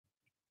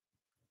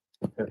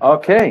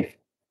Okay.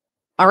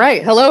 All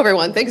right. Hello,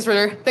 everyone. Thanks for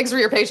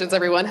your patience,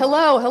 everyone.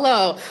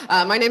 Hello.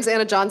 My name's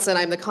Anna Johnson.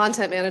 I'm the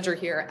content manager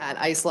here at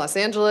ICE Los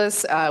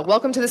Angeles.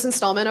 Welcome to this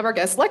installment of our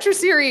guest lecture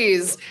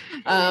series.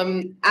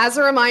 As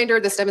a reminder,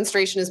 this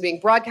demonstration is being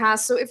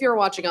broadcast, so if you're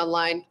watching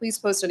online, please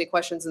post any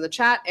questions in the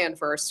chat. And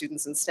for our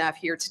students and staff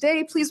here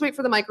today, please wait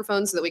for the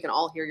microphone so that we can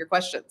all hear your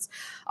questions.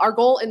 Our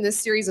goal in this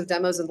series of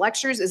demos and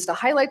lectures is to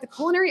highlight the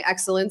culinary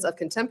excellence of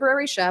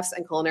contemporary chefs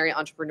and culinary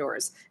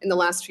entrepreneurs. In the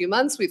last few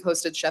months, we've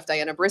hosted Chef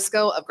Diana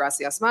Briscoe of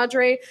Gracias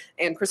Madre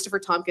and Christopher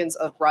Tompkins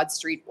of Broad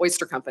Street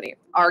Oyster Company.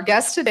 Our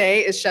guest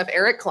today is Chef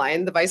Eric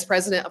Klein, the Vice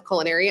President of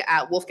Culinary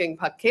at Wolfgang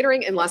Puck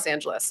Catering in Los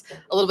Angeles.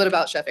 A little bit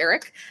about Chef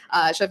Eric.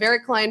 Chef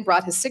Eric Klein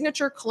brought his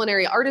signature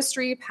culinary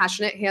artistry,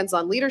 passionate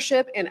hands-on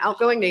leadership, and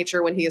outgoing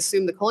nature when he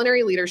assumed the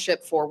culinary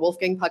leadership for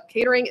Wolfgang Puck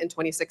Catering in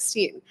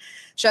 2016.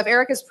 Chef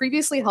Eric has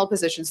previously held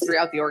positions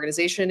throughout the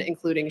organization,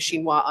 including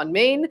Chinois on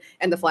Main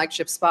and the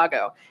flagship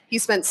Spago. He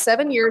spent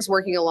 7 years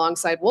working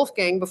alongside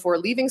Wolfgang before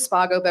leaving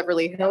Spago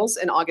Beverly Hills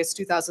in August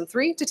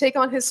 2003 to take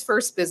on his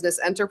first business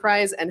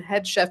enterprise and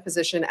head chef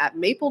position at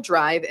Maple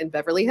Drive in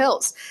Beverly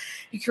Hills.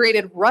 He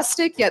created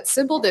rustic yet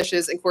simple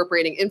dishes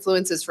incorporating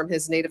influences from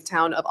his native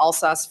town of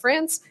Alsace,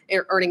 France,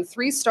 earning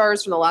 3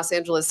 stars from the Los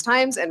Angeles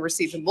Times and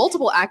received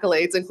multiple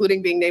accolades,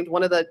 including being named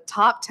one of the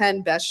top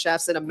 10 best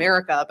chefs in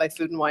America by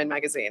Food and Wine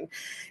magazine.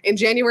 In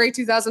January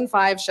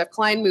 2005, Chef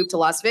Klein moved to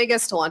Las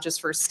Vegas to launch his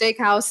first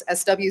steakhouse,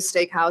 SW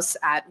Steakhouse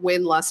at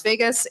Wynn Las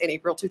Vegas. In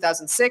April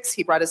 2006,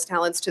 he brought his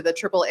talents to the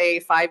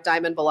AAA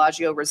 5-diamond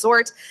Bellagio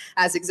Resort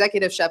as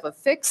executive chef of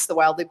Fix, the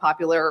wildly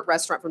popular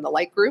restaurant from the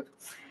Light Group.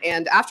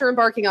 And after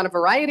embarking on a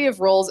variety of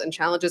roles and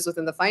challenges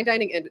within the fine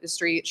dining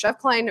industry, Chef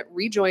Klein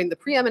rejoined the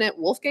preeminent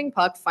Wolfgang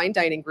Puck Fine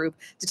Dining Group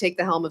to take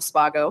the helm of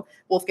Spago,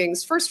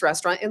 Wolfgang's first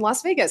restaurant in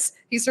Las Vegas.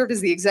 He served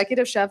as the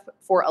executive chef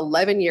for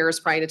 11 years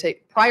prior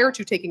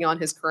to taking on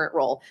his current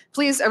role.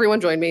 Please, everyone,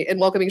 join me in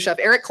welcoming Chef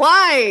Eric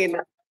Klein.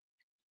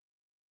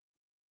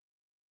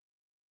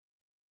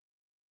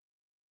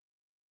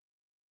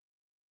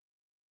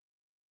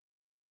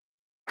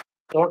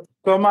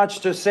 So much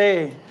to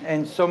say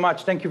and so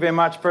much. Thank you very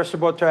much, first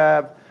of all, to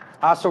have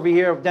us over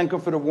here. Thank you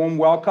for the warm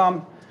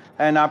welcome.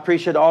 And I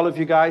appreciate all of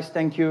you guys.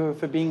 Thank you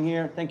for being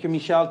here. Thank you,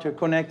 Michelle, for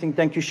connecting.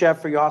 Thank you, Chef,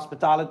 for your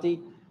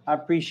hospitality. I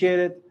appreciate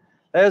it.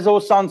 That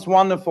all sounds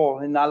wonderful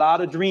and a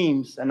lot of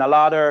dreams and a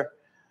lot of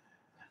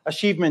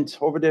achievements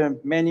over the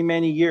many,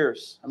 many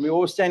years. And we're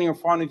all standing in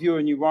front of you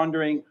and you're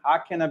wondering, how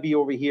can I be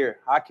over here?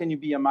 How can you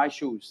be in my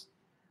shoes?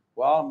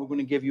 Well, we're going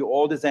to give you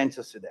all these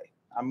answers today.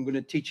 I'm going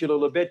to teach you a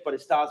little bit, but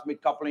it starts with a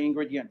couple of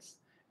ingredients.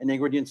 And the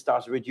ingredient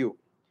starts with you.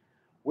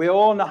 We're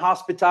all in the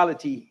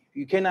hospitality.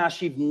 You cannot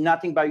achieve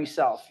nothing by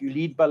yourself. You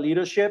lead by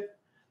leadership.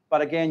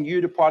 But again, you're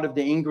the part of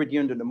the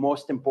ingredient and the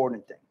most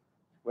important thing.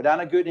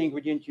 Without a good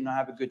ingredient, you don't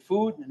have a good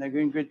food. And a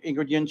good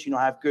ingredient, you don't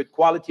have good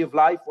quality of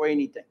life or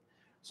anything.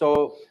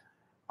 So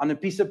on a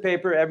piece of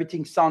paper,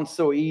 everything sounds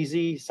so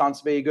easy, sounds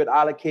very good,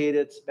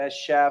 allocated, best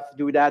chef,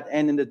 do that,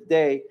 end of the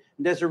day.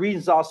 And there's a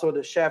reason also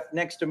the chef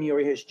next to me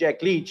over here is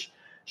Jack Leach.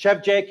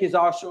 Chef Jack is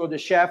also the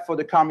chef for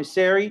the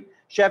commissary.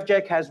 Chef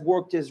Jack has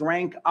worked his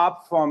rank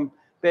up from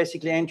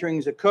basically entering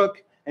as a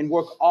cook and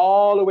worked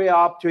all the way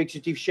up to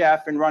executive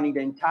chef and running the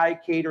entire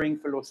catering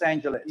for Los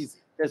Angeles.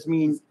 This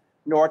means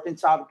North and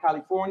South of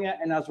California,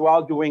 and as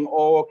well doing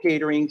all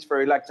caterings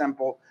for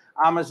example,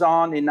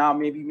 Amazon, and now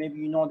maybe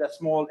you know that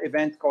small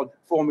event called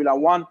Formula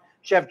One.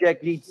 Chef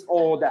Jack leads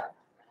all that.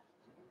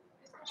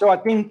 So I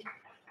think,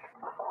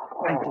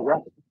 thank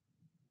you.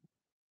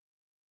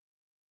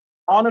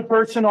 On a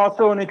person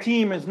also in a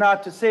team is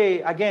not to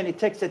say, again, it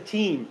takes a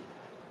team.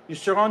 You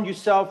surround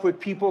yourself with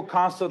people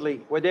constantly.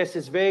 Where this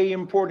is very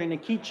important in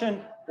the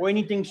kitchen or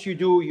anything you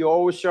do, you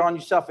always surround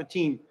yourself a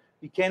team.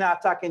 You cannot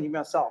attack anything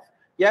yourself.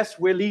 Yes,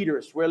 we're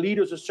leaders. We're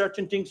leaders of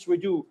certain things we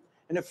do.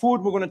 And the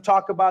food we're going to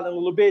talk about in a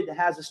little bit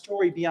has a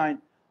story behind.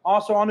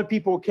 Also, other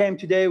people came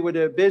today with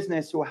a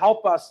business who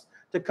help us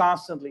to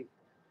constantly.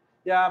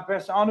 Yeah,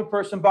 other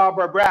person,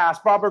 Barbara Brass.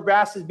 Barbara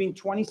Brass has been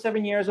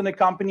 27 years in the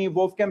company,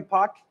 Wolfgang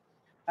Puck.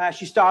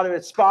 She started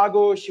at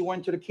Spago. She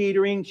went to the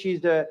catering.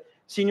 She's the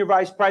senior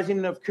vice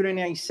president of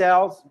culinary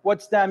sales.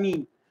 What's that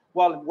mean?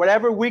 Well,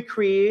 whatever we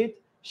create,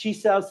 she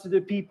sells to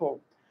the people.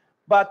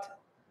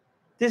 But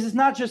this is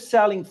not just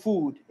selling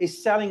food.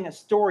 It's selling a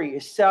story.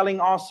 It's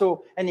selling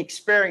also an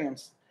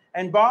experience.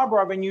 And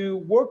Barbara, when you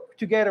work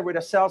together with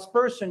a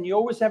salesperson, you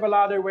always have a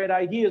lot of great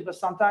ideas, but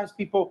sometimes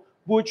people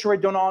butcher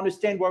it, don't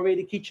understand what way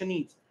the kitchen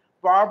needs.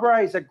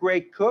 Barbara is a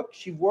great cook.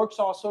 She works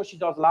also. She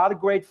does a lot of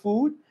great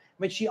food,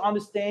 but she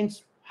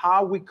understands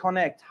how we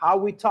connect, how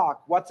we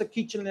talk, what's a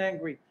kitchen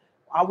language,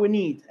 how we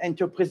need, and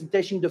to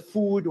presentation, the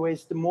food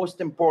is the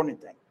most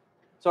important thing.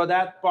 So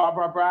that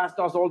Barbara Brass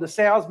does all the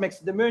sales, makes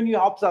the menu,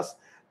 helps us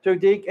to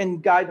dig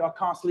and guide our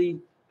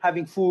constantly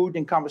having food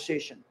and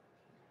conversation.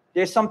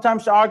 There's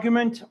sometimes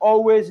argument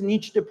always in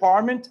each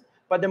department,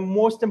 but the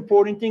most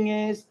important thing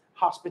is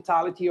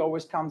hospitality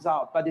always comes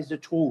out, but it's the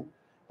truth.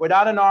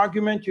 Without an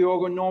argument, you're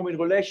going to know in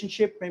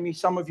relationship, maybe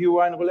some of you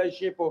are in a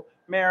relationship or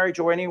marriage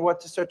or any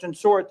what a certain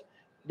sort,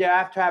 They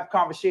have to have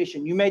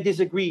conversation. You may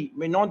disagree.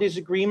 With no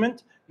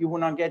disagreement, you will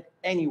not get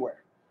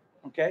anywhere.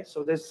 Okay,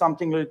 so there's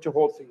something to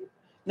hold for you.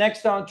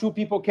 Next, two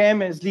people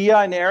came is Leah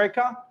and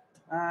Erica.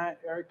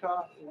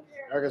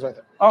 Erica's right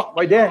there. Oh,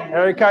 right there.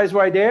 Erica is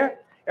right there.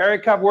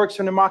 Erica works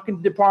in the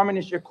marketing department,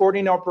 is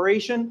recording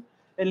operation.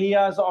 And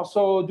Leah is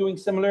also doing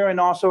similar and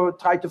also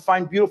try to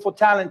find beautiful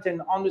talent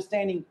and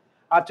understanding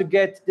how to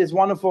get this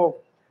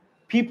wonderful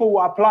people who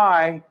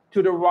apply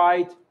to the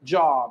right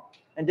job.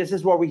 And this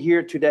is what we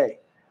hear today.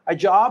 A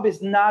job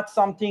is not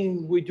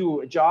something we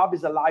do. A job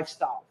is a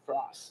lifestyle for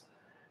us.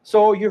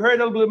 So you heard a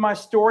little bit of my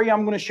story.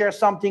 I'm going to share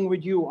something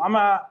with you. I'm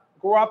a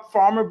grew-up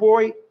farmer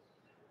boy.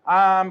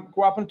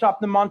 Grew up on top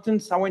of the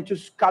mountains. I went to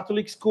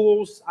Catholic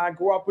schools. I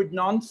grew up with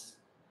nuns.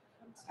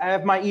 I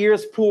have my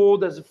ears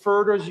pulled as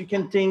further as you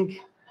can think.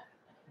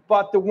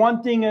 But the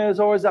one thing is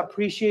always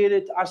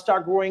appreciated, I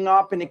started growing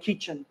up in the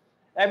kitchen.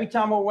 Every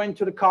time I went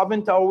to the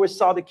convent, I always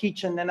saw the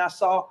kitchen, and I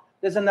saw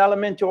there's an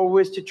element to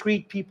always to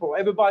treat people.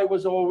 Everybody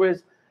was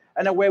always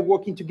in a way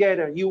working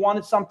together. You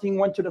wanted something,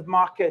 went to the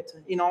market,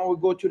 we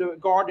go to the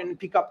garden and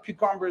pick up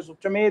cucumbers or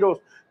tomatoes,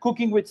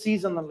 cooking with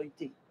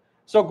seasonality.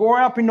 So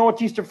growing up in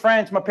northeastern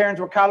France, my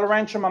parents were cattle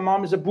rancher, my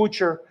mom is a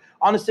butcher.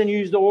 Understand you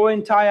use the whole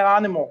entire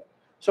animal.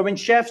 So when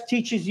chefs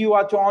teaches you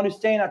how to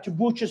understand how to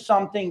butcher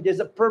something, there's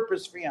a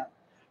purpose for you.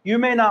 You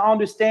may not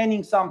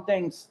understanding some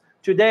things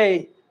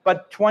today,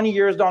 but 20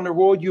 years down the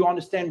road, you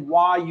understand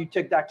why you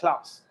took that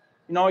class.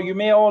 You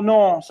may all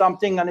know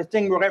something, and the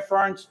thing we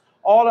reference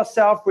all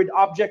ourselves with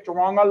object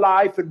around our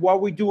life and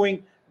what we're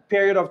doing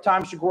period of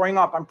time so growing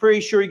up. I'm pretty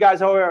sure you guys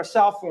have a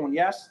cell phone,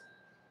 yes?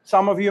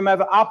 Some of you may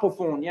have an Apple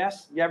phone,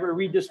 yes? You ever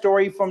read the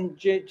story from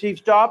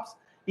Steve Jobs?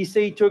 He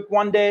said he took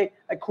one day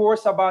a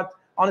course about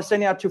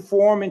understanding how to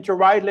form and to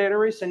write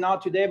letters, and now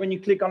today when you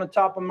click on the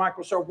top of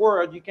Microsoft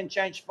Word, you can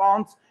change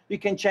fonts, you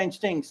can change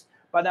things.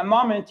 But at the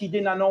moment, he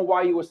did not know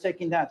why he was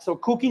taking that. So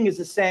cooking is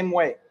the same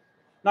way.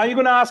 Now you're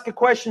going to ask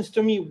questions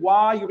to me,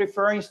 why you're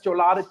referring to a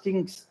lot of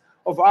things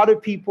of other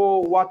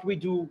people, what we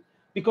do,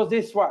 because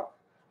this is what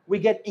we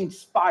get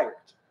inspired.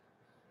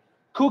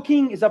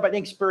 Cooking is about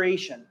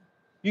inspiration.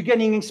 You're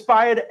getting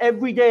inspired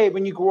every day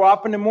when you grow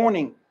up in the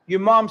morning. Your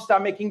mom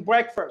start making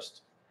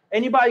breakfast.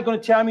 Anybody going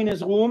to tell me in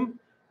this room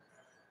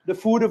the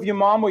food of your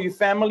mom or your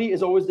family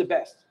is always the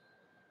best?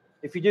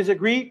 If you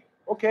disagree,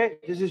 okay,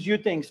 this is your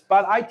things.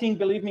 But I think,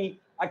 believe me,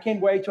 I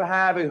can't wait to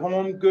have a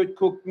home good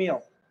cooked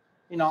meal.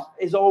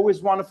 It's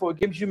always wonderful. It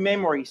gives you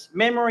memories.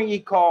 Memory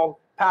equals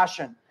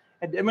passion.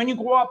 And when you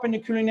grow up in the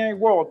culinary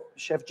world,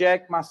 Chef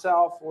Jack,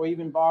 myself, or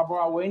even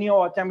Barbara, or any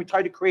other time we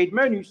try to create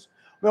menus,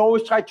 we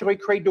always try to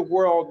recreate the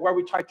world where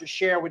we try to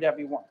share with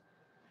everyone.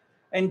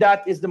 And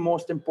that is the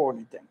most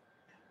important thing.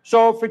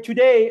 So for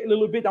today, a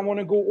little bit, I want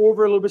to go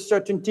over a little bit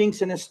certain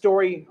things in a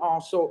story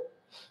also.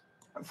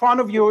 In front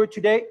of you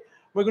today,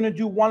 we're going to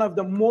do one of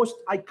the most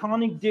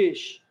iconic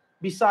dish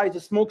besides the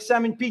smoked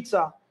salmon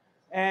pizza.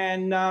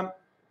 And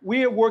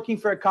we are working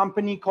for a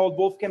company called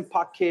Wolfgang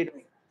Puck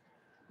Catering.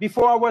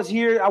 Before I was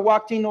here, I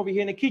walked in over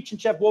here in the kitchen.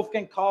 Chef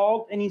Wolfgang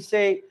called and he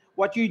said,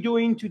 what you're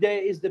doing today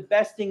is the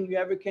best thing you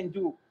ever can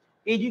do.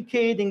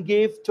 Educate and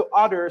give to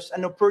others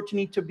an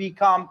opportunity to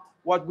become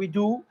what we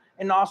do,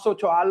 and also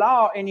to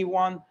allow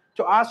anyone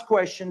to ask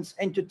questions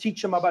and to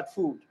teach them about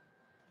food.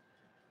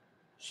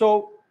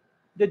 So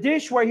the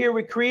dish right here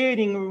we're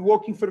creating, we're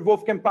working for the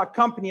Wolfgang Puck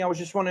Company. I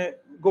just want to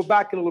go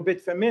back a little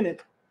bit for a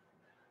minute.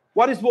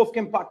 What is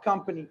Wolfgang Puck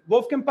Company?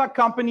 Wolfgang Puck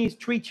Company is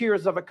 3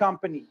 tiers of a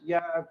company. You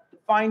have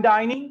fine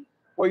dining,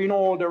 where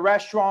the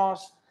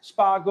restaurants,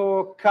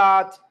 Spago,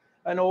 Cat,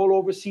 and all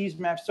overseas.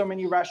 We have so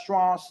many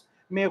restaurants.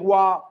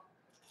 Miroir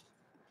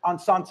on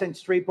Sunset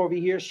Strip over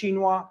here,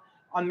 Chinois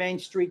on Main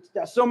Street.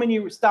 There's so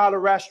many style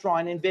of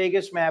restaurant in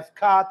Vegas. We have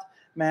Cat,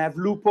 we have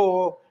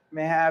Lupo,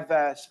 we have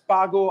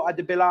Spago at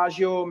the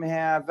Bellagio, we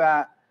have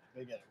a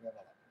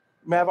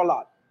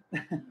lot.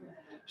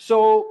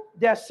 So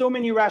there's so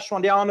many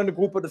restaurants. They are in the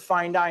group of the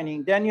fine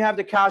dining. Then you have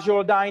the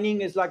casual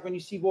dining. It's like when you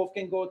see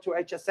Wolfgang go to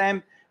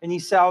HSM and he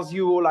sells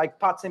you like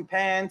pots and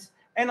pans.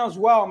 And as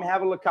well, we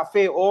have a little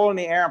cafe all in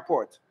the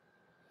airport.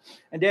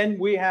 And then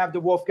we have the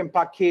Wolfgang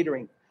Puck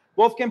Catering.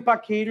 Wolfgang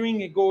Puck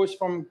Catering, it goes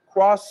from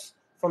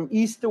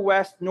east to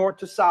west, north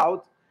to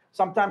south.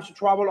 Sometimes you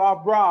travel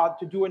abroad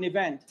to do an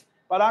event.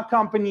 But our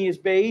company is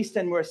based,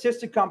 and we're a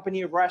sister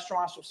company of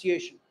Restaurant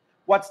Association.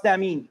 What's that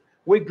mean?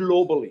 We're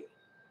globally.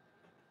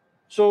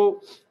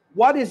 So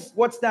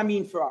what's that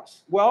mean for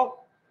us?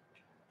 Well,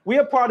 we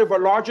are part of a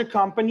larger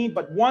company,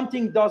 but one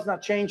thing does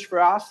not change for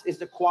us is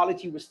the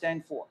quality we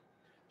stand for.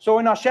 So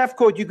in our chef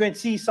code, you can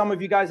see some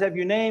of you guys have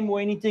your name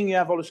or anything. You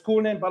have all the school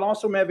name, but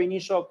also we have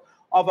initial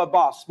of a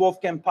boss,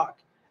 Wolfgang Puck.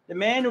 The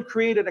man who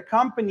created a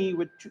company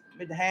with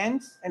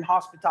hands and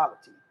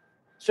hospitality,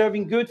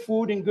 serving good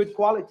food and good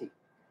quality.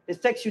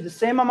 It takes you the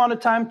same amount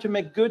of time to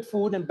make good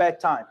food and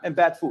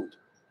bad food.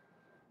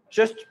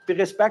 Just be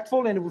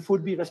respectful, and the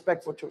food be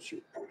respectful to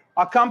you.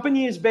 Our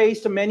company is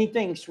based on many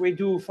things. We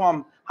do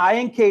from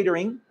high-end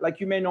catering,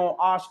 like you may know,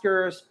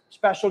 Oscars,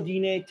 special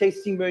dinner,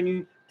 tasting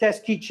menu,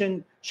 test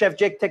kitchen, Chef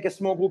Jack take a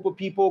small group of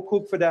people,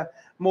 cook for the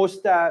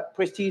most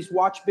prestige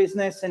watch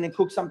business, and then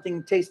cook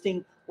something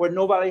tasting what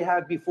nobody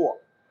had before.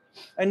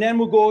 And then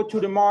we'll go to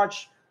the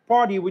March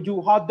party. We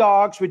do hot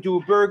dogs, we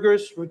do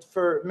burgers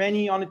for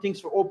many other things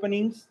for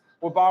openings.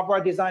 Where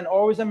Barbara designed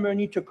always a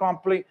menu to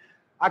complete.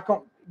 I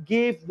can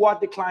give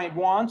what the client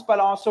wants, but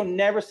also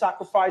never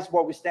sacrifice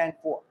what we stand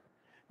for.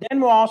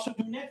 Then we'll also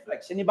do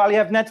Netflix. Anybody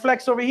have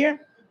Netflix over here?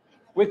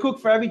 We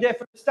cook for every day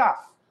for the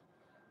staff.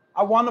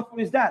 How wonderful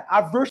is that?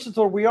 How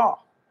versatile we are.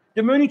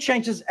 The menu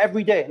changes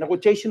every day in a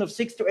rotation of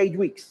 6 to 8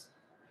 weeks.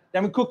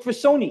 Then we cook for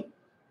Sony.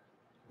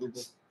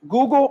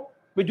 Google,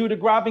 we do the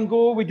grab and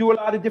go. We do a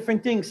lot of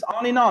different things,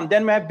 on and on.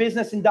 Then we have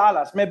business in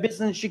Dallas. We have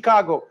business in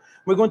Chicago.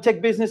 We're going to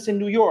take business in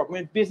New York. We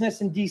have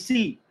business in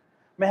DC.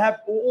 We have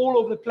all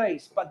over the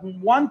place. But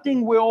one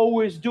thing we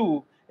always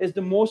do is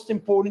the most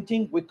important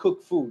thing, we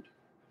cook food.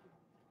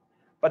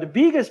 But the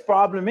biggest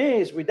problem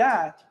is with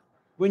that,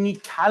 we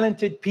need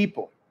talented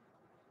people.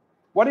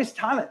 What is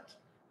talent?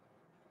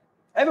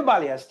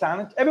 Everybody has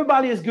talent.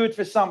 Everybody is good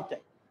for something.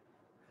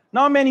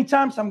 Now, many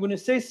times I'm going to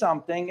say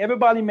something.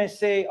 Everybody may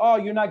say, oh,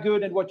 you're not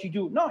good at what you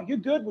do. No, you're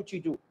good at what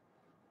you do.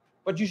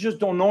 But you just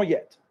don't know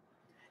yet.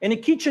 In the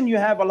kitchen, you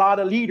have a lot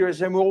of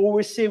leaders, and we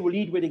always say we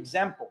lead with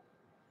example.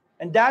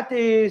 And that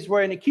is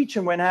where in the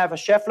kitchen, when I have a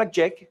chef like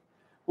Jack,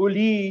 who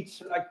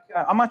leads, like,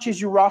 how much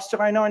is your roster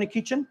right now in the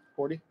kitchen?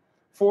 40.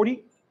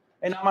 40.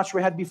 And how much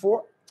we had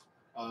before?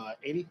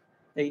 80.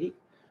 80.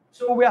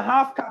 So we're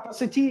half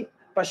capacity,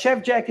 but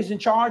Chef Jack is in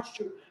charge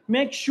to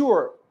make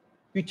sure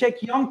you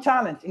take young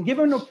talent and give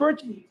them an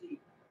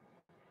opportunity.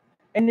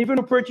 And give them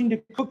an opportunity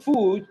to cook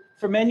food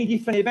for many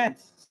different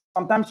events.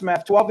 Sometimes we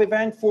have 12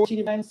 events, 14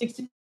 events,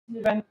 16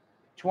 events,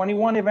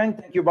 21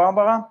 events. Thank you,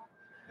 Barbara.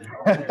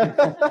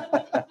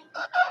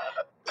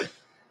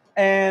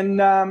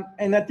 And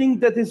I think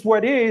that is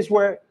what it is,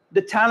 where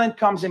the talent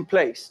comes in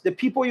place. The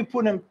people you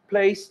put in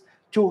place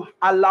to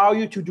allow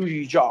you to do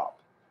your job.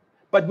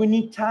 But we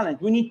need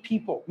talent. We need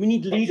people. We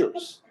need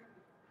leaders.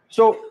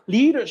 So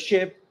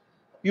leadership,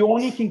 you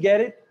only can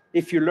get it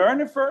if you learn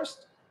it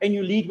first and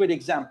you lead with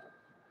example.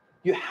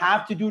 You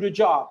have to do the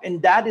job.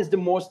 And that is the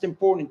most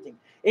important thing.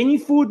 Any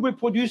food we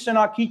produce in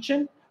our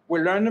kitchen, we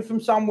learn it from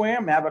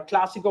somewhere. We have a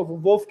classic of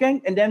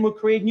Wolfgang, and then we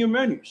create new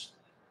menus.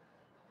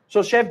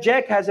 So Chef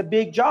Jack has a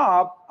big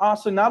job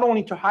also not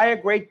only to hire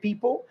great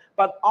people,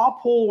 but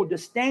uphold the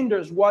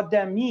standards, what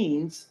that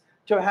means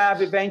to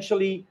have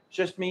eventually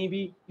just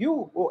maybe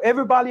you or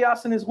everybody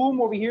else in this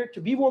room over here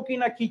to be working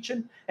in a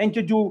kitchen and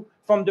to do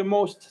from the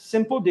most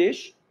simple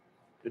dish,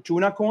 the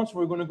tuna cones,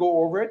 we're going to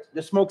go over it,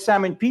 the smoked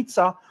salmon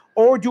pizza,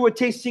 or do a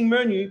tasting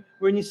menu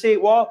when you say,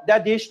 well,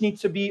 that dish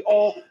needs to be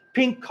all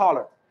pink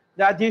color.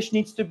 That dish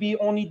needs to be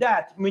only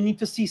that. We need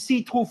to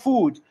see-through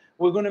food.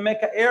 We're going to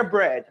make an air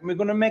bread. We're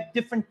going to make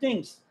different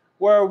things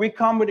where we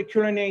come with the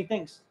culinary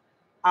things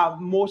are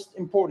most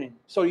important.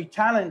 So your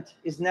talent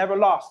is never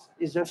lost.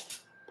 It's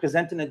just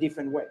presented in a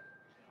different way.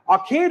 Our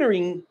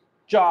catering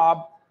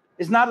job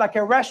is not like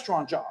a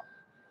restaurant job.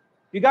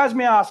 You guys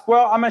may ask,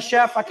 well, I'm a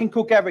chef. I can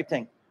cook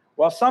everything.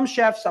 Well, some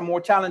chefs are more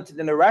talented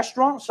in a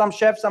restaurant. Some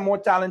chefs are more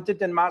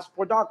talented in mass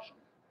production.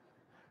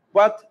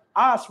 But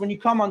us, when you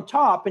come on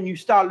top and you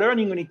start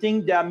learning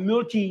anything, there are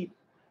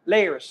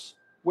multi-layers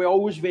we're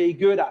always very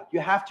good at. You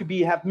have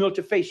to have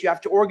multi-face. You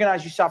have to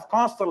organize yourself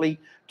constantly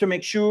to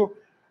make sure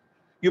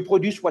you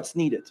produce what's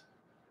needed.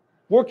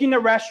 Work in a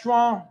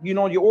restaurant, you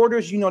know your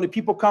orders, you know the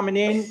people coming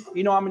in,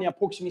 you know how many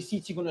approximate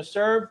seats you're going to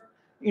serve,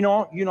 you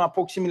know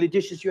approximately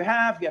dishes you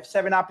have. You have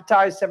 7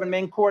 appetizers, 7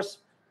 main course.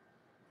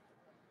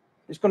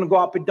 It's going to go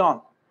up and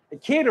down.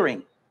 At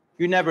catering,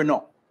 you never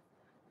know.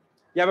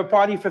 You have a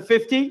party for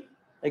 50,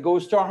 it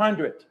goes to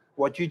 100.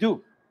 What do you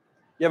do?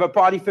 You have a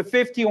party for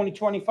 50, only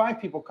 25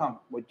 people come.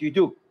 What do you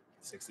do?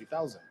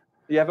 60,000.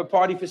 You have a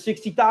party for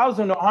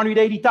 60,000 or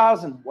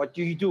 180,000. What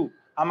do you do?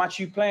 How much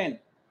you plan?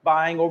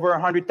 Buying over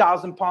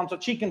 100,000 pounds of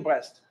chicken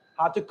breast.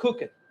 How to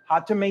cook it? How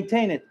to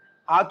maintain it?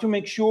 How to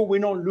make sure we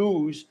don't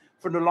lose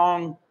for the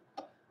long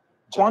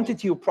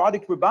quantity of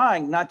product we're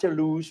buying, not to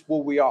lose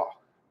what we are.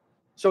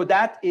 So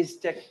that is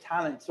tech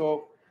talent.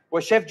 So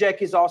what Chef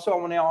Jack is also, I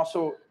want to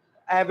also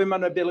have him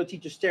an ability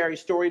to share his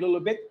story a little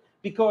bit,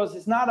 because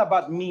it's not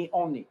about me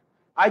only.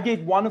 I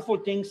did wonderful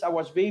things. I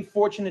was very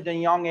fortunate at a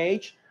young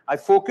age. I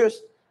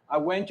focused. I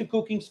went to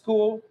cooking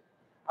school.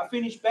 I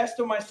finished best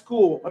of my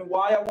school. And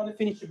why I want to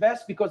finish the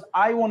best? Because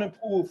I want to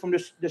prove from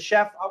the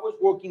chef I was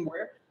working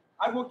with.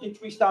 I worked in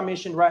 3-star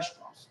Michelin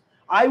restaurants.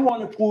 I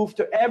want to prove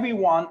to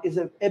everyone is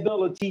an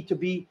ability to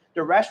be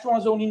the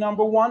restaurant's only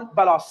number one,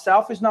 but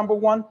ourselves is number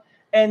one,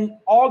 and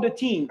all the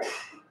team.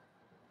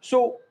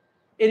 So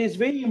it is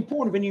very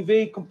important when you're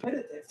very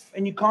competitive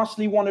and you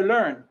constantly want to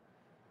learn.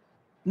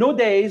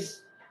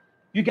 Nowadays,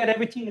 you get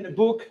everything in a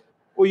book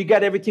or you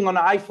get everything on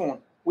the iPhone.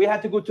 We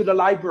had to go to the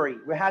library.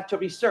 We had to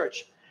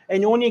research.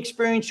 And the only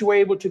experience you were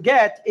able to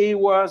get, it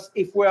was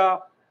if we're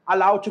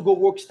allowed to go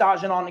work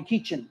stage on the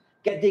kitchen,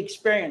 get the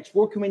experience,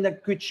 working with a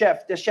good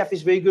chef. The chef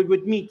is very good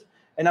with meat.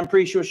 And I'm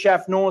pretty sure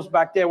chef knows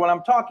back there what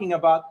I'm talking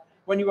about.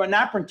 When you were an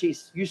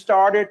apprentice, you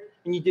started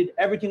and you did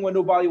everything what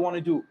nobody want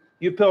to do.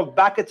 You peeled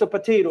buckets of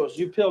potatoes.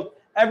 You peeled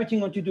everything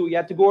what you do. You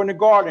had to go in the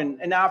garden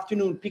in the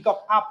afternoon, pick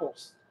up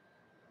apples.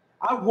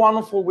 How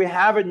wonderful we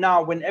have it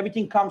now when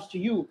everything comes to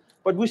you.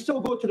 But we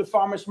still go to the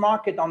farmer's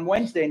market on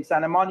Wednesday in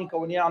Santa Monica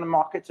when you're on the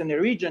markets in the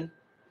region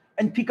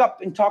and pick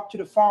up and talk to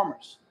the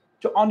farmers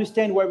to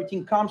understand where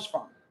everything comes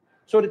from.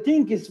 So the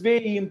thing is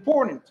very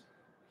important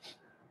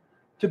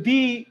to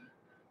be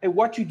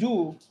what you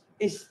do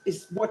is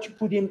what you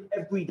put in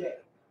every day.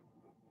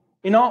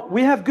 You know,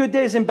 we have good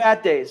days and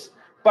bad days.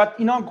 But,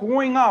 you know,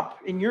 growing up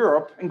in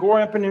Europe and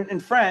growing up in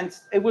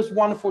France, it was a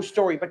wonderful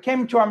story. But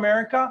came to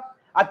America,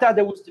 I thought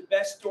that was the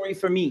best story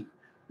for me.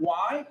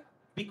 Why?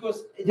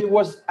 Because there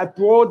was a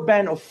broad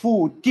band of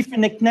food,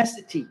 different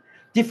ethnicity,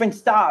 different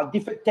style,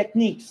 different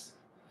techniques.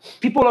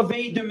 People are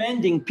very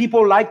demanding.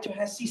 People like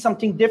to see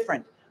something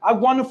different. How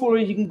wonderful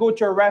is you can go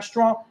to a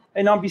restaurant,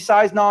 and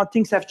besides now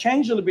things have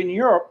changed a little bit in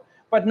Europe,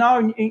 but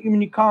now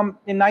when you come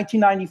in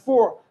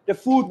 1994, the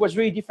food was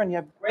very different. You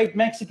have great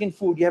Mexican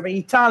food, you have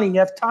Italian, you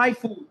have Thai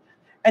food,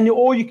 and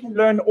all you can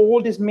learn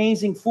all this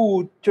amazing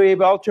food to be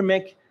able to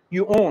make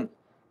your own.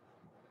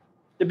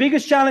 The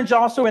biggest challenge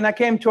also when I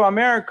came to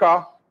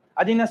America,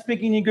 I did not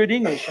speak any good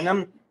English, and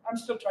I'm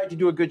still trying to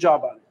do a good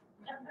job on it.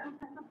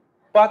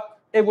 But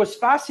it was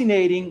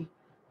fascinating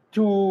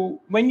to,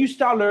 when you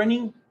start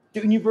learning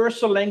the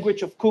universal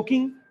language of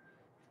cooking,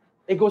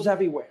 it goes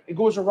everywhere. It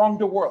goes around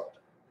the world.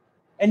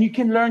 And you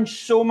can learn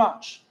so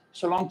much,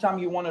 so long time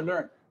you want to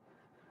learn.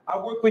 I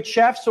work with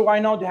chefs, so I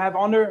know they have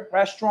other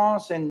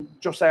restaurants and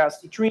Josiah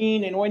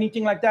Citrine and or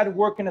anything like that. I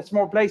work in a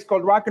small place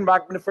called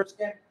Rockenbach when I first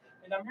came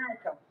in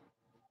America.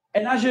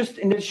 And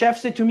and the chef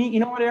said to me, you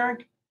know what,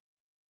 Eric?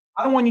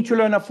 I don't want you to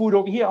learn a food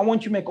over here. I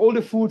want you to make all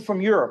the food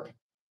from Europe.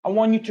 I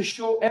want you to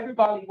show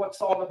everybody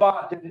what's all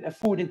about the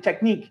food and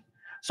technique.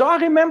 So I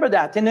remember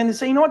that. And then they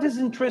say, you know what, this is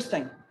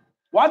interesting.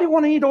 Why do you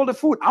want to eat all the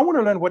food? I want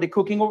to learn what they're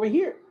cooking over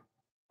here.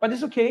 But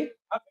it's okay.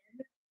 I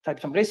type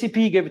some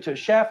recipe, give it to a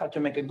chef, how to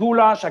make a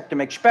goulash, how to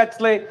make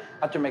spätzle,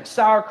 how to make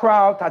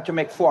sauerkraut, how to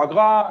make foie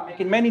gras,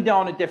 making many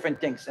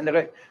different things. And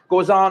it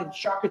goes on,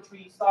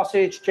 charcuterie,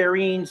 sausage,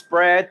 terrines,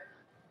 bread.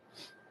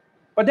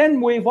 But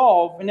then we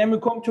evolve, and then we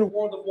come to the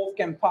world of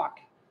Wolfgang Puck,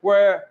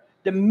 where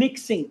the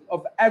mixing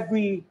of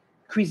every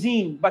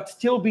cuisine, but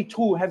still be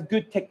true, have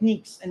good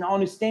techniques and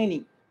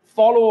understanding,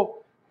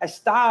 follow a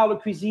style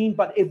of cuisine,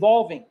 but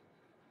evolving.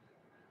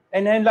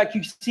 And then, like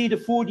you see the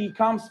food, he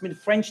comes with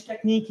French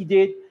technique. He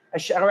did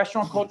a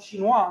restaurant called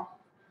Chinois,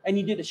 and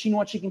he did a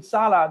Chinois chicken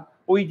salad,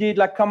 or he did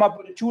like come up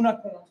with a tuna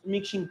corn,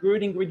 mixing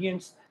good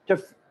ingredients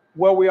to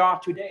where we are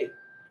today.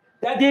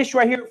 That dish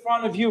right here in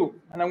front of you,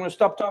 and I'm going to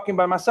stop talking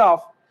by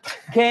myself,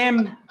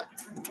 came,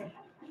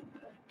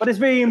 but it's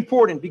very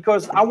important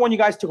because I want you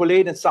guys to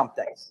relate in some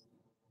things.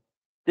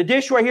 The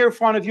dish right here in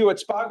front of you at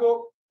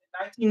Spago,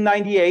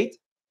 1998,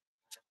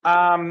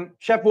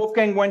 Chef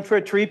Wolfgang went for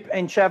a trip,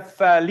 and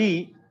Chef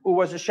Lee, who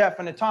was a chef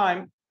at the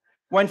time,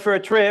 went for a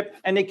trip,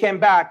 and they came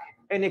back,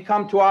 and they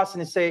come to us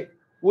and they say,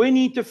 we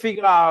need to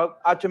figure out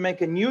how to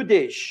make a new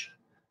dish,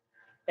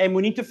 and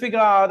we need to figure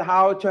out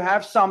how to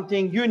have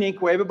something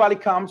unique where everybody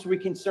comes, we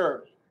can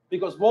serve.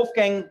 Because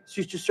Wolfgang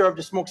used to serve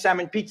the smoked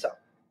salmon pizza.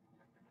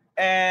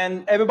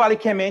 And everybody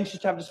came in,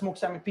 used to have the smoked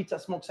salmon pizza,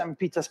 smoked salmon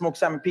pizza, smoked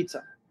salmon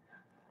pizza.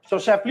 So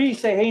Chef Lee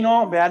said, hey,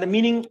 no, we had a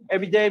meeting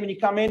every day when you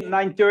come in,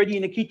 9:30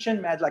 in the kitchen.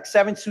 We had like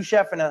 7 sous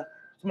chefs in a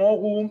small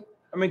room.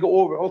 And we go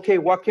over, okay,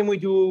 what can we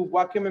do?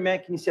 What can we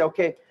make? And he said,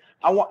 okay,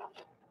 I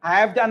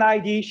have done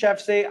idea. Chef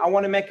say, I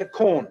want to make a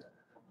cone.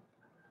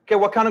 Okay,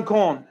 what kind of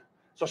cone?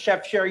 So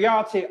Chef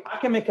Cheriard say, I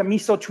can make a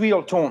miso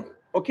trio cone.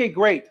 Okay,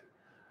 great.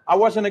 I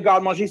wasn't a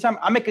garde manger.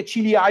 I make a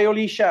chili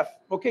aioli, chef.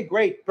 Okay,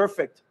 great,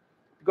 perfect.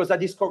 Because I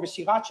discovered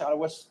sriracha. I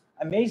was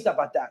amazed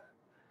about that.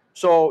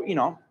 So, you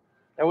know,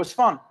 it was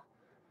fun.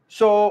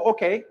 So,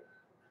 okay.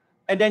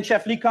 And then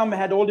Chef Lee come,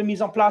 had all the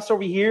mise en place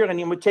over here, and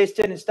he would taste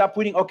it and start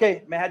putting,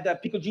 okay, I had the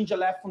pickled ginger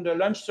left from the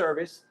lunch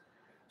service.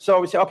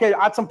 So we said, okay,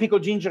 add some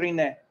pickled ginger in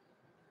there.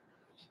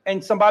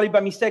 And somebody by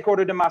mistake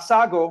ordered a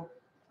masago.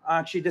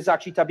 Actually, this is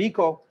actually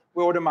Tabico.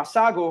 We ordered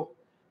masago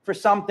for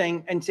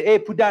something and say, hey,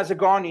 put that as a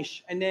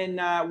garnish. And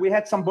then we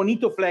had some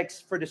bonito flakes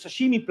for the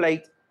sashimi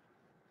plate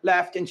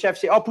left. And chef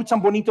said, oh, put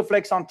some bonito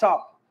flakes on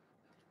top.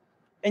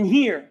 And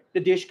here, the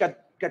dish got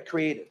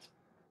created.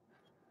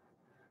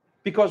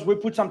 Because we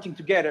put something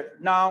together.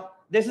 Now,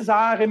 this is how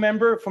I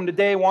remember from the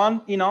day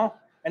one, you know,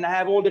 and I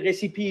have all the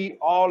recipe,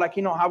 all like,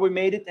 you know, how we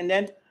made it. And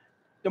then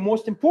the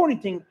most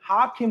important thing,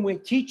 how can we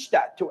teach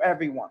that to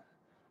everyone?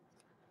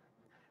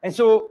 And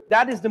so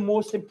that is the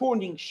most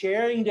important thing,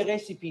 sharing the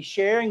recipe,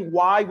 sharing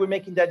why we're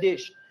making that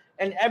dish.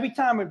 And every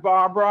time when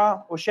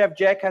Barbara or Chef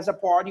Jack has a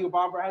party or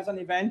Barbara has an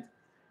event,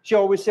 she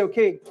always say,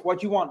 okay,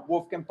 what do you want?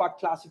 Wolfgang Puck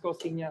classical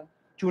senior,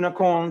 tuna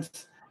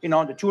corns, you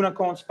know, the tuna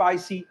corn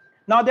spicy.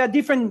 Now they're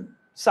different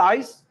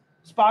size.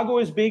 Spago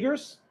is bigger.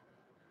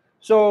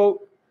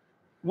 So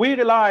we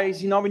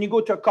realize, you know, when you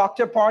go to a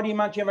cocktail party, you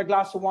might have a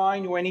glass of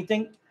wine or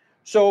anything.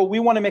 So we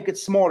want to make it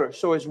smaller.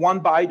 So it's 1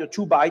 bite or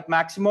 2 bite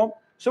maximum.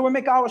 So we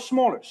make ours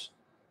smaller.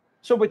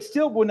 So it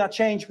still will not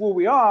change where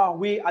we are.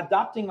 We're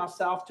adapting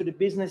ourselves to the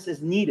business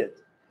as needed.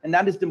 And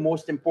that is the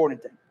most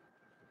important thing.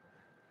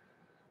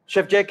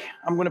 Chef Jack,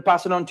 I'm going to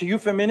pass it on to you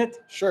for a minute.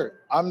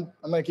 Sure. I'm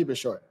going to keep it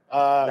short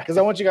because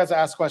I want you guys to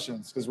ask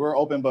questions because we're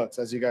open books,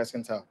 as you guys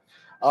can tell.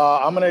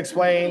 I'm going to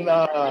explain.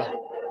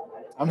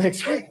 I'm going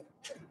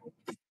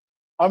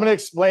to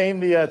explain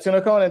the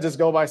tuna cone and just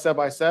go by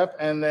step,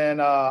 and then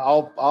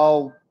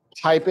I'll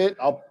type it.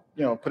 I'll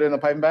put it in a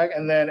piping bag,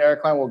 and then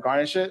Eric Klein will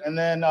garnish it, and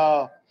then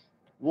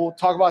we'll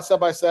talk about step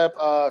by step.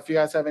 If you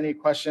guys have any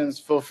questions,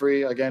 feel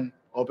free. Again,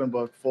 open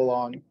book, full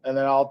on, and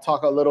then I'll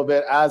talk a little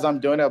bit as I'm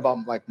doing it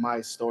about like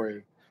my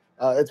story.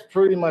 It's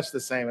pretty much the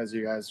same as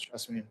you guys.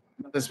 Trust me,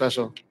 nothing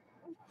special.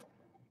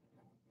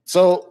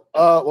 So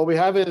what we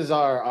have is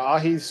our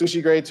ahi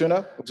sushi grade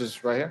tuna, which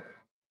is right here.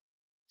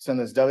 It's in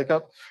this deli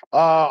cup.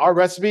 Our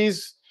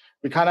recipes,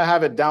 we kind of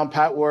have it down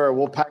pat where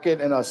we'll pack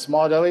it in a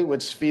small deli,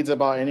 which feeds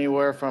about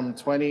anywhere from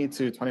 20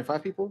 to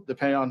 25 people,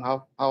 depending on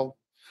how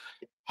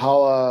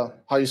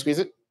you squeeze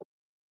it.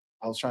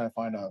 I was trying to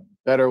find a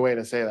better way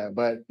to say that,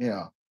 but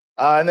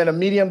and then a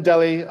medium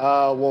deli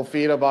will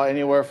feed about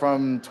anywhere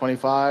from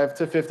 25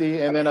 to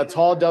 50, and then a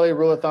tall deli,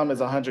 rule of thumb, is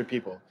 100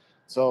 people.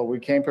 So we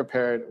came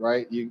prepared,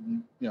 right? You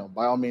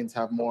by all means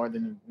have more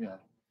than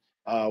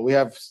we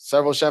have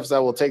several chefs that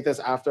will take this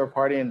after a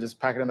party and just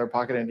pack it in their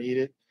pocket and eat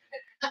it.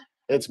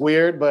 It's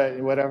weird, but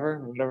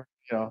whatever,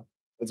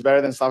 it's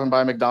better than stopping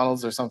by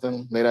McDonald's or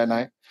something late at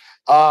night.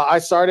 I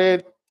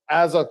started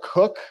as a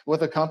cook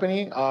with a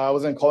company. I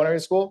was in culinary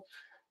school.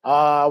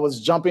 I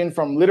was jumping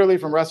literally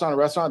from restaurant to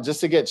restaurant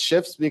just to get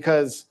shifts,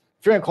 because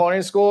if you're in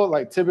culinary school,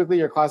 like typically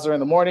your classes are in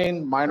the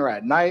morning, mine are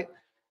at night.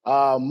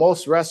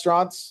 Most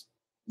restaurants,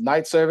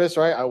 night service,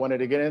 right? I wanted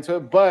to get into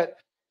it, but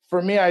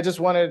for me, I just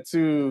wanted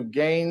to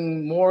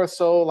gain more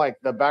so like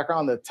the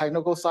background, the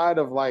technical side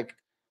of like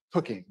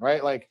cooking,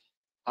 right? Like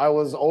I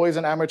was always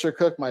an amateur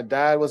cook. My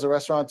dad was a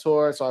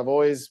restaurateur, so I've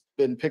always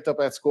been picked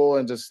up at school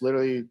and just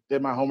literally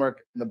did my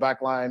homework in the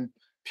back line,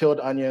 peeled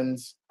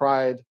onions,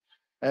 fried,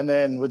 and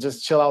then would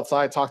just chill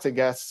outside, talk to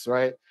guests,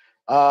 right?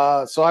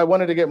 So I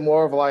wanted to get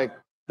more of like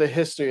the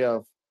history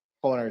of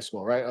culinary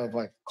school, right? Of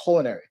like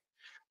culinary.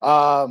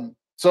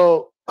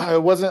 So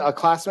it wasn't a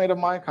classmate of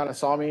mine kind of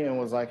saw me and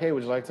was like, hey,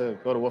 would you like to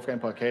go to Wolfgang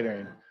Puck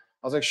Catering?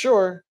 I was like,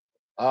 sure.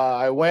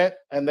 I went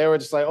and they were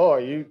just like, oh,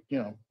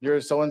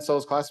 you're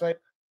so-and-so's classmate?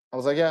 I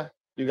was like, yeah.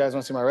 You guys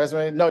want to see my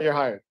resume? No, you're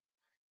hired.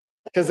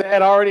 Because they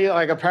had already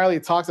like apparently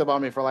talked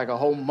about me for like a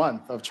whole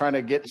month of trying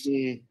to get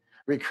me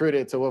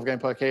recruited to Wolfgang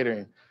Puck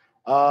Catering.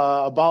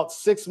 About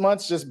 6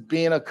 months just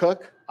being a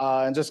cook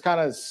and just kind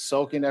of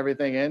soaking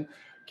everything in.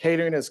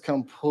 Catering is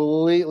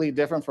completely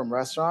different from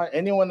restaurant.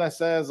 Anyone that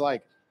says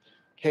like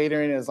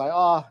catering is like,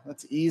 oh,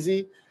 that's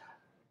easy,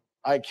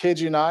 I kid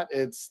you not,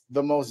 it's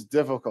the most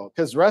difficult.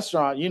 Because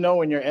restaurant,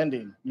 when you're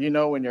ending,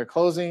 when you're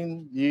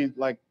closing,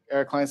 like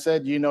Eric Klein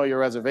said, your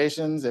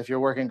reservations. If you're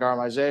working garde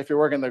manger, if you're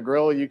working the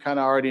grill, you kind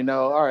of already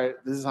know, all right,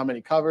 this is how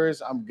many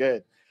covers, I'm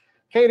good.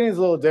 Catering is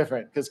a little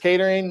different because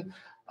catering,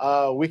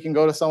 we can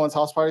go to someone's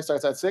house party,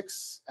 starts at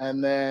 6,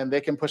 and then they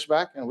can push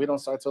back, and we don't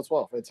start till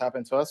 12. It's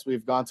happened to us.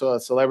 We've gone to a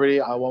celebrity,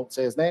 I won't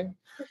say his name,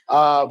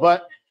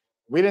 but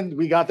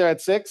we got there at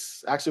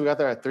 6. Actually, we got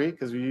there at 3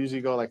 because we usually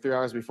go like 3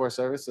 hours before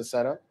service to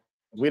set up.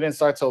 We didn't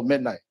start till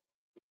midnight.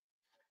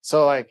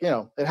 So like,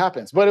 it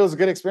happens, but it was a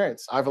good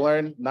experience. I've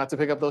learned not to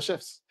pick up those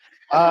shifts.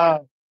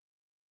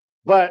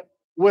 But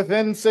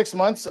within 6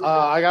 months,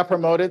 I got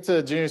promoted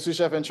to junior sous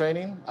chef in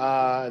training.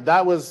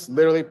 That was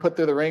literally put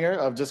through the ringer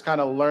of just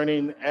kind of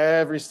learning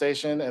every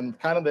station and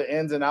kind of the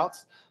ins and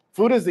outs.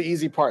 Food is the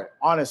easy part.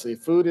 Honestly,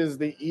 food is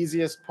the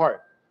easiest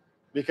part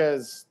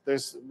because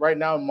there's right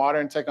now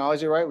modern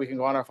technology, right? We can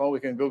go on our phone, we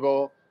can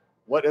Google,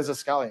 what is a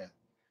scallion?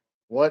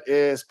 What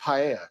is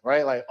paella,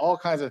 right? Like all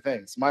kinds of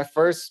things. My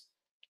first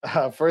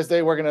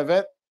day working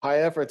event,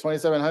 paella for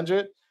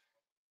 2,700.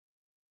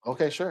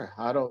 Okay, sure.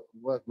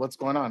 What's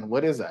going on?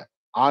 What is that?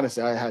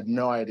 Honestly, I had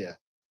no idea.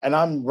 And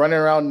I'm running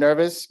around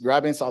nervous,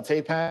 grabbing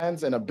saute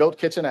pans in a built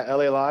kitchen at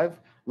LA Live,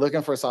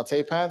 looking for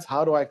saute pans.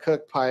 How do I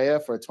cook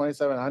paella for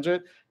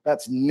 2,700?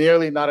 That's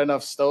nearly not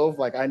enough stove.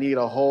 Like I need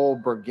a whole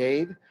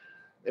brigade.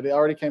 It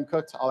already came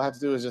cooked. All I had to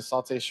do was just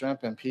saute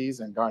shrimp and peas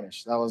and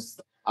garnish. I was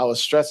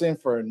stressing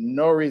for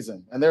no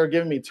reason. And they were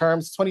giving me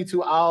terms,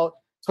 22 out,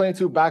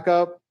 22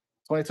 backup,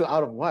 22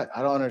 out of what?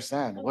 I don't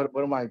understand. What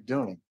am I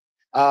doing?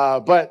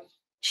 But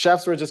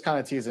chefs were just kind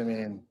of teasing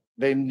me, and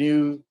they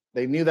knew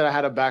that I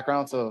had a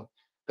background, so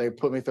they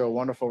put me through a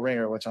wonderful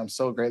ringer, which I'm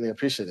so greatly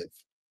appreciative.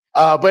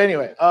 But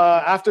anyway,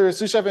 after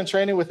sous chef in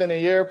training, within a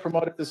year,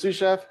 promoted to sous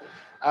chef.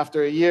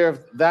 After a year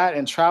of that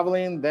and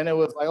traveling, then it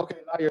was like, okay,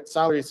 now you're a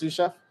salary sous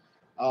chef.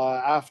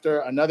 After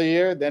another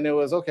year, then it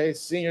was, okay,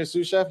 senior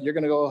sous chef, you're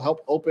going to go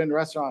help open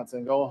restaurants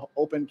and go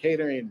open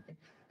catering.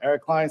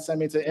 Eric Klein sent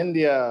me to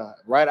India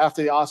right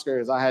after the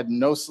Oscars. I had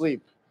no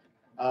sleep.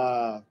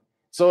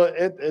 So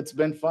it's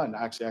been fun,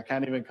 actually. I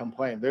can't even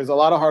complain. There's a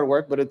lot of hard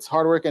work, but it's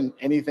hard work in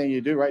anything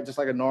you do, right? Just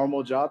like a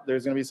normal job,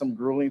 there's going to be some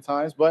grueling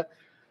times. But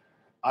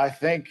I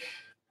think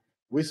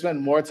we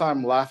spend more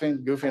time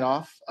laughing, goofing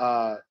off.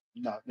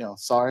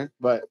 Sorry,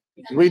 but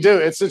we do.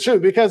 It's the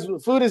truth because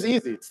food is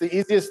easy. It's the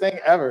easiest thing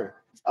ever.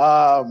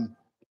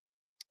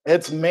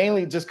 It's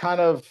mainly just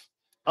kind of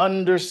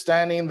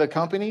understanding the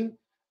company,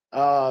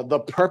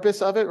 the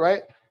purpose of it,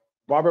 right?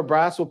 Barbara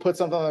Brass will put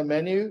something on the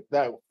menu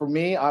that for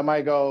me, I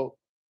might go,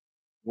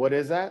 what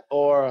is that?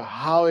 Or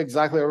how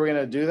exactly are we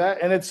going to do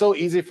that? And it's so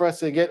easy for us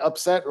to get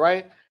upset,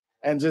 right?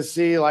 And just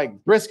see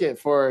like brisket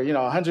for,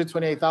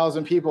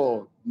 128,000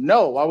 people.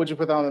 No, why would you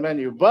put that on the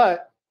menu?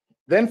 But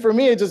then for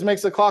me, it just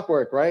makes the clock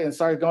work, right? And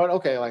start going,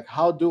 okay, like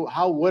how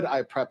would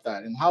I prep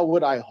that? And how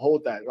would I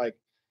hold that? Like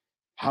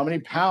how many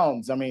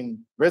pounds? I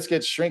mean,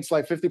 brisket shrinks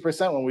like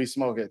 50% when we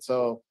smoke it.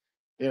 So,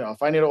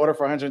 if I need to order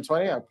for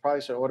 120, I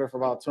probably should order for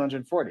about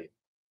 240,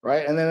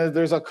 right? And then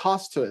there's a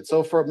cost to it.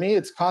 So for me,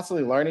 it's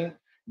constantly learning,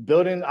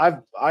 building.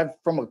 I've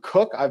from a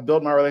cook, I've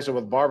built my relationship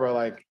with Barbara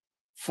like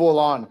full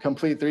on,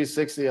 complete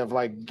 360 of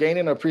like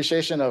gaining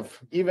appreciation of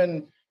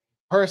even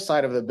her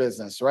side of the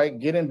business, right?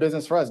 Getting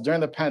business for us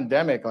during the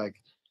pandemic,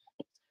 like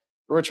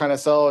we were trying to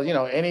sell,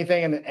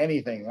 anything and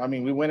anything. I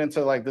mean, we went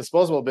into like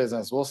disposable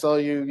business. We'll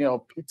sell you,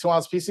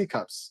 2-ounce PC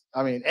cups.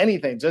 I mean,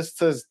 anything just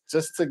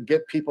to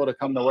get people to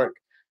come to work.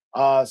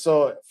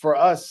 So for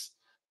us,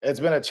 it's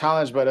been a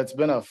challenge, but it's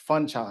been a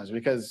fun challenge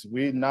because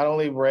we not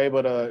only were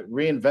able to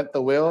reinvent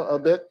the wheel a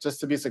bit just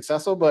to be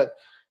successful, but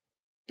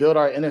build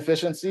our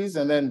inefficiencies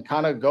and then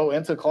kind of go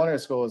into culinary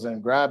schools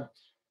and grab,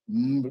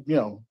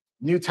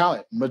 new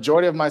talent.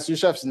 Majority of my sous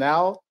chefs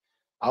now,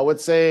 I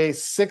would say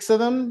 6 of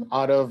them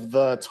out of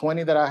the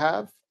 20 that I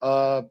have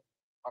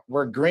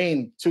were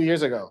green 2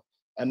 years ago.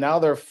 And now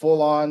they're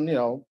full on,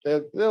 they're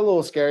a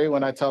little scary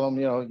when I tell them,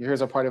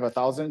 here's a party of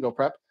 1,000, go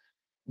prep.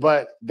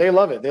 But they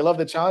love it. They love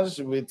the challenge.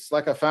 It's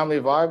like a family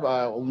vibe.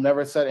 I will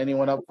never set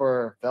anyone up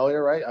for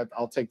failure, right?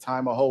 I'll take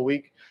time a whole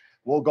week.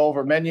 We'll go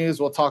over menus.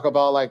 We'll talk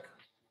about like,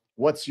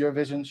 what's your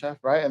vision, chef,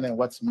 right? And then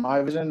what's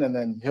my vision? And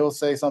then he'll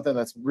say something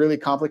that's really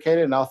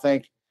complicated. And I'll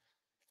think,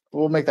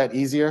 we'll make that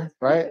easier,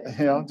 right?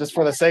 Just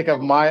for the sake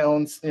of my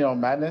own,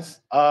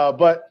 madness.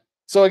 But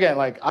so again,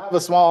 like I have a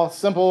small,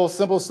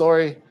 simple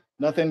story,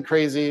 nothing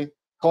crazy.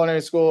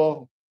 Culinary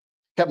school,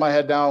 kept my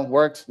head down,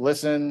 worked,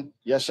 listened,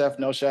 yes, chef,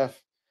 no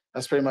chef.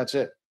 That's pretty much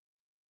it.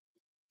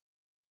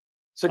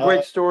 It's a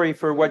great story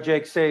for what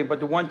Jake said, but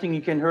the one thing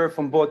you can hear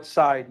from both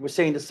sides, we're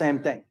saying the same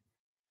thing.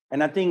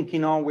 And I think,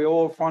 we're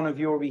all in front of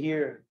you over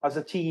here as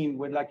a team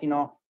with like,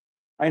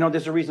 I know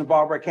there's a reason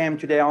Barbara came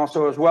today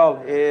also as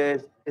well,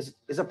 is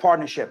a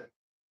partnership,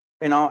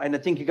 and I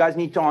think you guys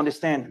need to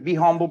understand, be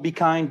humble, be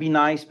kind, be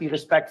nice, be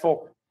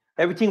respectful.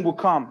 Everything will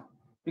come.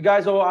 You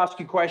guys all ask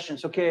you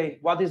questions. Okay,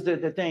 what is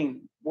the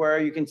thing where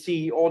you can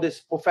see all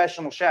these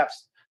professional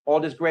chefs, all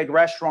these great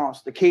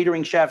restaurants, the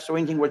catering chefs, or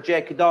anything what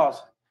Jake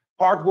does?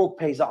 Hard work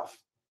pays off.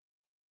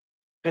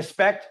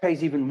 Respect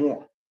pays even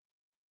more.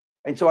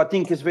 And so I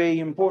think it's very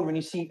important when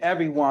you see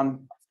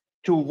everyone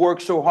to work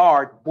so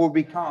hard will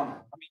become.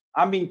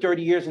 I've been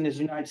 30 years in the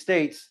United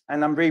States,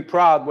 and I'm very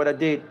proud what I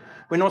did.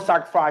 With no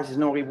sacrifices,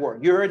 no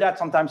reward. You heard that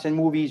sometimes in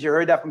movies. You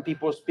heard that from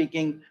people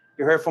speaking.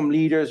 You heard from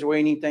leaders or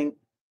anything.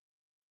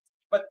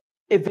 But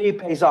it really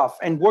pays off.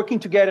 And working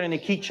together in the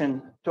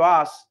kitchen, to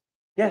us,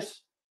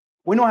 yes,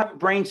 we don't have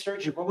brain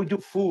surgery, but we do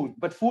food.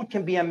 But food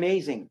can be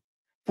amazing.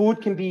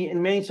 Food can be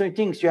in many certain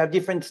things. You have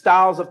different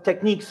styles of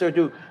techniques to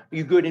do.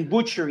 You're good in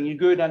butchery. You're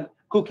good at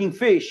cooking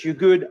fish. You're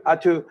good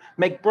at to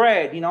make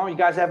bread. You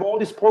guys have all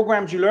these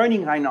programs you're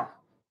learning right now.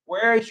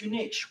 Where is your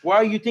niche?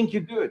 Where you think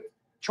you're good?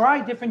 Try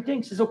different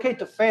things. It's okay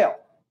to fail.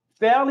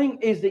 Failing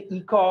is the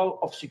equal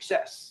of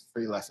success.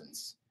 Free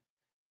lessons.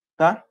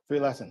 Huh?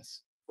 Free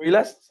lessons. Free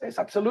lessons, yes,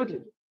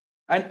 absolutely.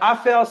 And I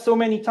failed so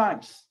many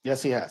times.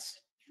 Yes, he has.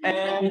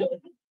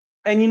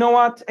 And you know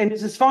what? And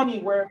this is funny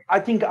where I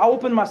think I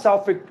open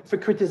myself for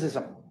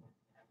criticism.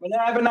 When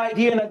I have an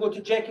idea and I go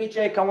to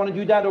Jake, I want to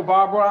do that, or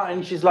Barbara,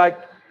 and she's like,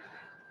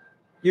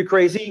 you're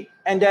crazy.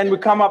 And then we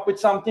come up with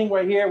something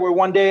right here where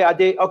one day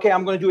okay,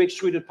 I'm going to do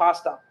extruded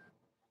pasta.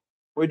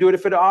 We do it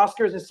for the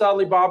Oscars, and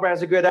suddenly Barbara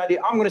has a good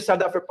idea. I'm going to sell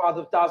that for about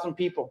 1,000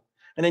 people.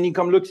 And then he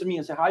looks at me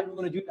and say, how are you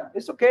going to do that?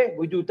 It's okay.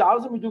 We do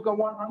 1,000, we do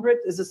 100.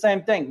 It's the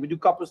same thing. We do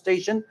couple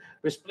station,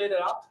 we split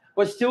it up,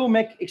 but still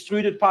make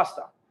extruded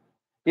pasta.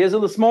 Here's a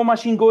little small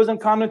machine, goes on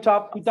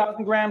countertop,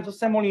 2,000 grams of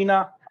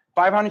semolina,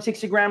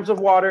 560 grams of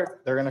water.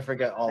 They're going to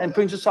forget all and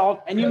pinch of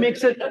salt, and you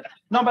mix it.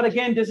 No, but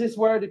again, this is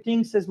where the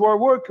thing says where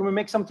work. Can we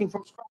make something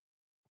from scratch?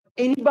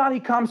 Anybody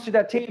comes to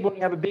that table and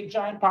you have a big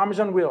giant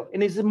Parmesan wheel,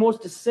 and it's the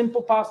most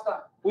simple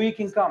pasta where you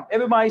can come.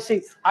 Everybody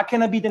say, I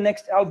cannot be the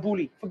next Al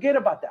Bulli. Forget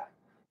about that.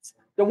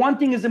 The one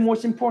thing is the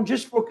most important.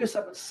 Just focus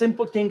on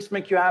simple things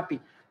make you happy.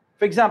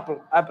 For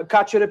example, I have a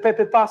cacio de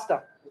pepe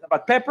pasta. It's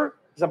about pepper.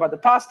 It's about the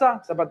pasta.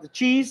 It's about the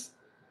cheese.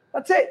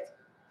 That's it.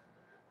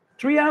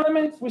 3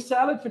 elements. We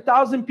sell it for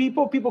 1,000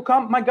 people. People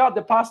come. My God,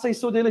 the pasta is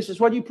so delicious.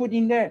 What do you put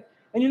in there?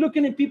 And you're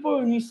looking at people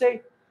and you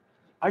say,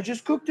 I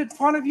just cooked it in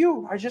front of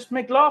you. I just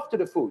make love to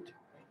the food.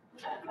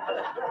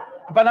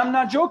 But I'm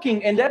not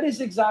joking. And that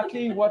is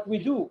exactly what we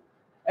do.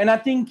 And I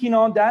think,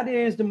 that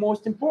is the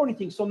most important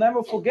thing. So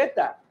never forget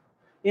that.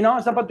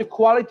 It's about the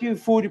quality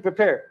of food you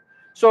prepare.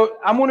 So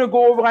I'm going to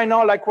go over right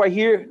now, like right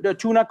here, the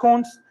tuna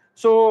cones.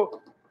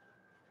 So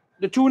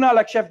The tuna,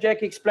 like Chef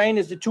Jack explained,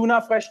 is the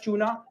tuna, fresh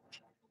tuna.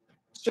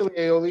 Chili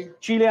aioli.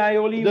 Chili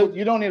aioli.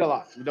 You don't need a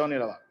lot. You don't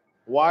need a lot.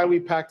 Why we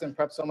packed and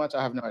prepped so much,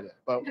 I have no idea.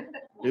 But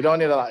you don't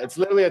need a lot. It's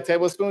literally a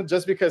tablespoon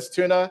just because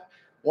tuna,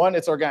 one,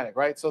 it's organic,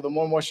 right? So the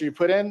more moisture you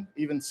put in,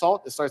 even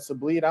salt, it starts to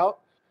bleed out.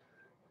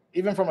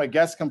 Even from a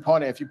guest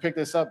component, if you pick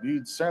this up,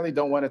 you certainly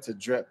don't want it to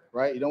drip,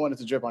 right? You don't want it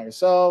to drip on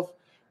yourself.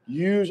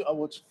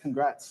 Which,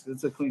 congrats,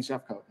 it's a clean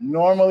chef coat.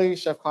 Normally,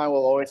 Chef Klein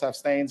will always have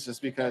stains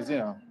just because, you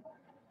know,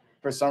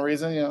 for some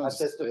reason, you know. I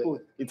taste the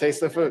food. You taste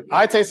the food.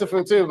 I taste the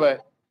food too,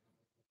 but.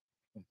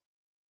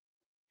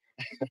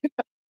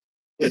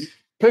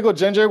 Pickled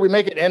ginger, we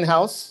make it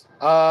in-house.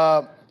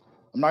 I'm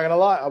not gonna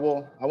lie, I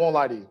won't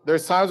lie to you.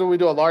 There's times when we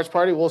do a large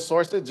party, we'll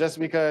source it just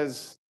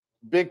because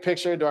big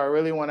picture, do I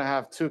really want to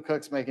have 2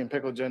 cooks making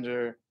pickled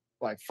ginger,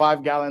 like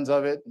 5 gallons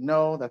of it?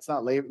 No, that's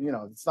not labor, you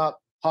know, it's not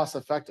cost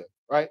effective,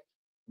 right?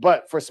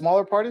 But for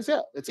smaller parties,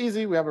 yeah, it's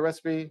easy. We have a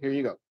recipe, here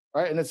you go,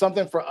 right? And it's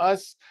something for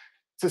us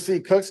to see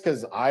cooks,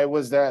 because I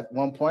was there at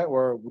one point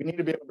where we need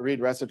to be able to read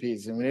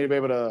recipes and we need to be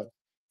able to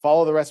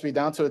follow the recipe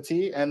down to a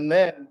T and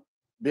then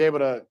be able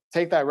to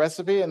take that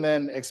recipe and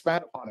then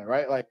expand upon it,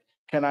 right? Like,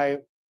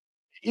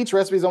 each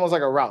recipe is almost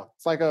like a route.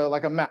 It's like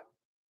a map.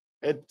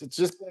 It's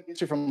just gonna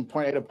get you from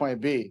point A to point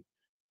B.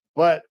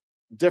 But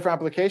different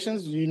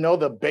applications, you know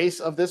the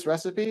base of this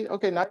recipe.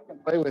 Okay, now you can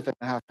play with it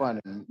and have fun.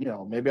 And you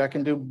know, maybe I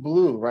can do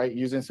blue, right?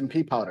 Using some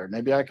pea powder.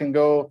 Maybe I can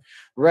go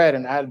red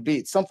and add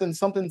beets. Something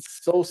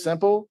so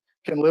simple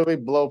can literally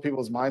blow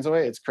people's minds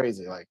away. It's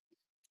crazy. Like,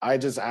 I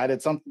just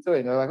added something to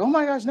it. And they're like, oh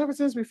my gosh, never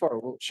seen this before.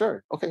 Well,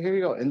 sure. Okay, here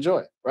you go.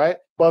 Enjoy, right?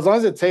 Well, as long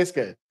as it tastes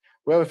good.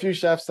 We have a few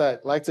chefs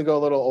that like to go a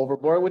little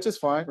overboard, which is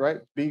fine,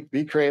 right?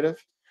 Be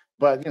creative.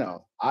 But, you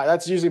know,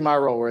 that's usually my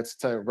role, where it's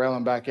to reel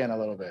them back in a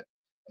little bit.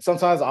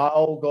 Sometimes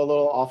I'll go a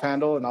little off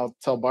handle and I'll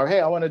tell Barb,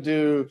 hey, I want to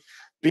do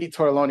beet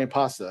tortelloni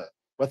pasta,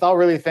 without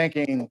really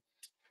thinking,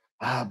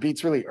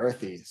 beet's really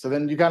earthy. So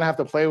then you kind of have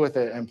to play with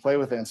it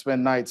and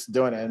spend nights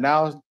doing it. And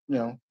now, you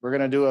know, we're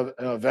going to do an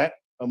event,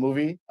 a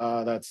movie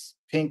that's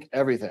pink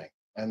everything.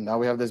 And now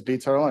we have this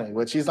beet tortelloni,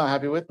 which he's not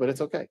happy with, but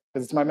it's okay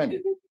because it's my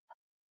menu.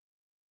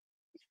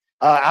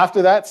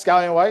 After that,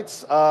 scallion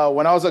whites.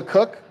 When I was a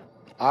cook,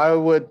 I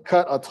would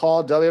cut a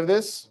tall deli of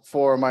this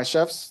for my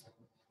chefs,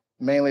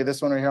 mainly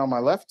this one right here on my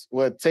left,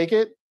 would take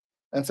it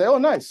and say, oh,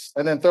 nice,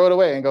 and then throw it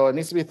away and go, it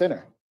needs to be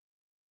thinner.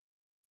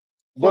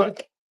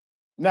 But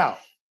now,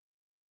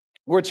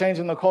 we're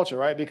changing the culture,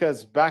 right?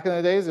 Because back in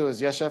the days, it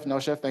was yes, chef, no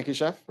chef, thank you,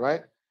 chef,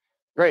 right?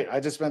 Great, I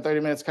just spent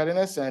 30 minutes cutting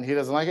this and he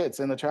doesn't like it, it's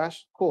in the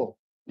trash. Cool,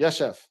 yes,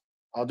 chef,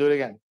 I'll do it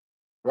again,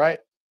 right?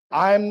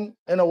 I'm,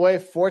 in a way,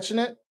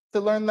 fortunate to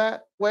learn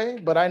that way,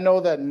 but I know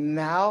that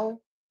now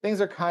things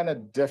are kind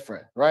of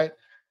different, right?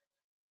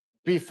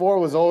 Before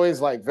was always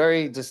like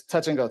very just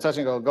touch and go,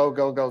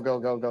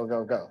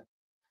 go.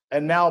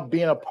 And now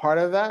being a part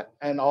of that,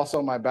 and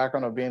also my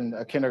background of being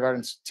a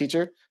kindergarten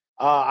teacher,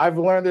 I've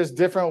learned there's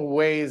different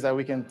ways that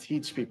we can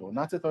teach people,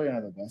 not to throw you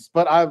under the bus,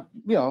 but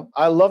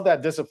I love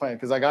that discipline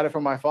because I got it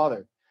from my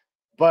father.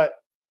 But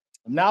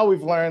now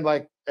we've learned,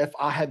 like, if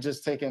I had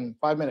just taken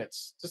 5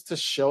 minutes just to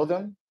show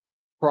them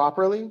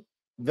properly,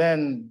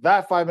 then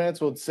that 5 minutes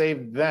would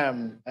save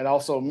them and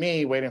also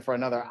me waiting for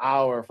another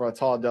hour for a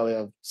tall deli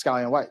of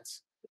scallion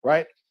whites,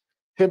 right?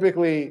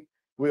 Typically,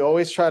 we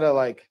always try to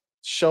like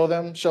show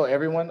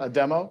everyone a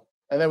demo,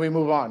 and then we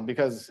move on,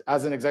 because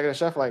as an executive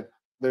chef, like,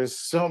 there's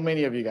so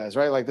many of you guys,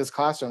 right? Like this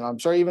classroom, I'm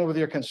sure even with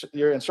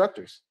your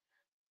instructors,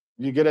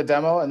 you get a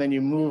demo and then you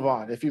move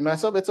on. If you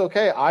mess up, it's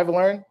okay. I've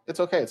learned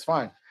it's okay, it's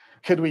fine.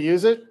 Could we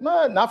use it?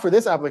 No, not for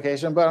this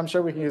application, but I'm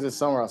sure we can use it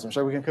somewhere else. I'm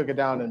sure we can cook it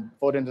down and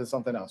fold it into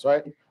something else,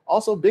 right?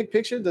 Also, big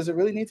picture, does it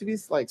really need to be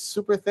like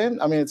super thin?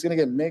 I mean, it's gonna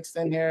get mixed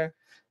in here,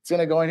 it's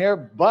gonna go in here,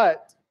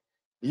 but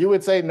you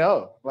would say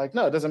no. Like,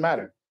 no, it doesn't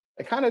matter.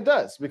 It kind of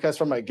does, because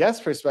from a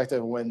guest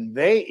perspective, when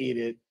they eat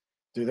it,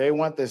 do they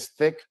want this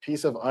thick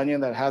piece of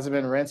onion that hasn't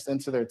been rinsed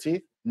into their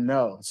teeth?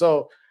 No.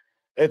 So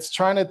it's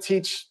trying to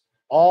teach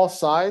all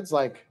sides,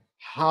 like,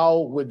 how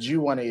would you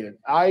want to eat it?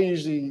 I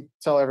usually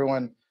tell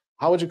everyone,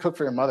 how would you cook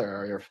for your mother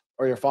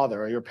or your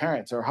father or your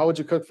parents? Or how would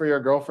you cook for your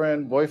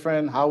girlfriend,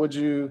 boyfriend? How would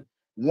you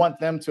want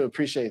them to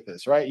appreciate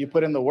this, right? You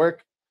put in the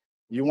work,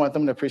 you want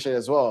them to appreciate it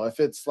as well. If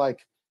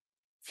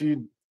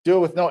you do it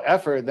with no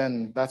effort,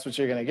 then that's what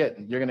you're going to get.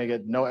 You're going to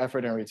get no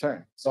effort in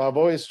return. So I've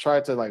always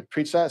tried to like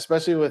preach that,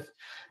 especially with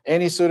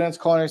any students,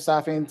 culinary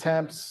staffing,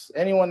 temps,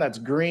 anyone that's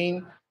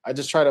green. I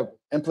just try to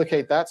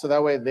implicate that, so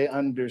that way they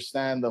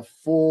understand the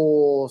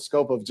full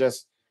scope of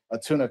just a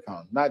tuna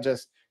cone, not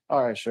just,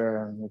 all right,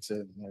 sure, that's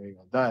it, there you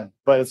go, done.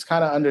 But it's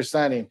kind of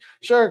understanding.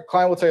 Sure,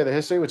 Klein will tell you the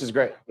history, which is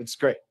great. It's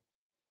great.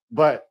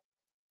 But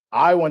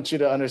I want you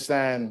to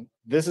understand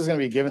this is going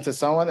to be given to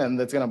someone and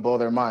that's going to blow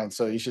their mind.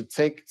 So you should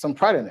take some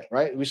pride in it,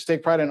 right? We should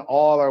take pride in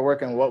all our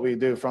work and what we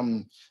do,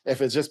 from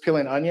if it's just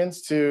peeling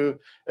onions to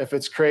if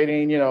it's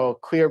creating,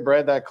 clear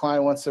bread that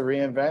Klein wants to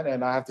reinvent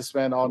and I have to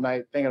spend all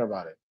night thinking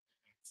about it.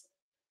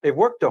 It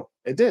worked though.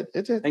 It did.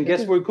 And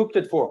guess who we cooked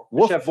it for?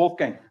 Chef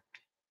Wolfgang.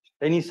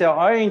 Then he said,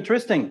 oh,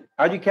 interesting.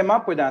 How do you come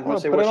up with that? Well,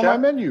 put it on my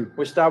menu.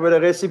 We start with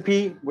a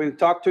recipe. We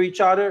talked to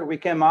each other. We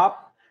came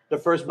up. The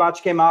first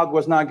batch came out,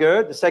 was not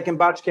good. The second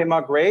batch came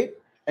out great.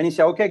 And he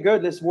said, okay,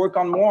 good. Let's work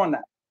on more on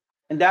that.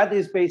 And that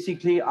is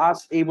basically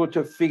us able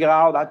to figure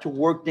out how to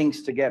work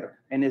things together.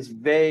 And it's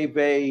very,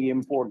 very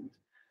important.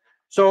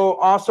 So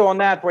also on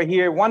that right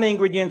here, one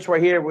ingredients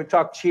right here, we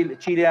talked chili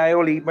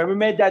aioli, but we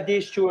made that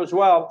dish too as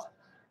well.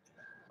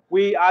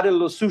 We added a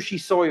little sushi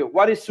soyo.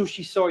 What is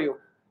sushi soyo?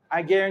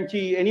 I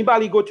guarantee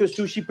anybody go to a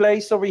sushi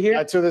place over here?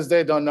 I to this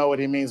day don't know what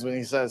he means when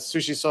he says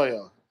sushi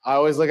soyo. I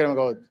always look at him and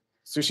go,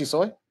 sushi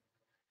soy?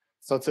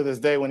 So to this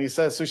day, when he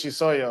says sushi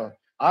soyo,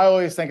 I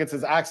always think it's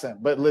his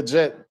accent, but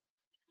legit,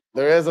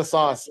 there is a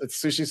sauce.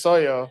 It's sushi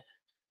soyo,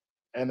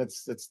 and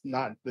it's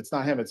not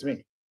him, it's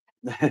me.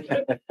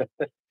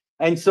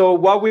 And so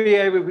what we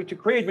are able to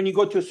create, when you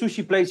go to a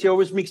sushi place, you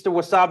always mix the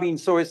wasabi and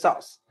soy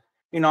sauce,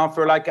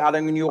 for like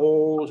adding new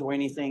rolls or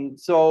anything.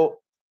 So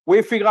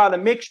we figure out a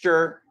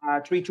mixture,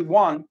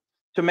 3-2-1,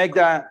 to make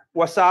the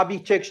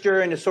wasabi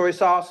texture and the soy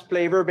sauce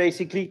flavor,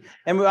 basically.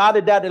 And we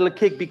added that little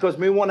kick because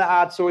we want to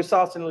add soy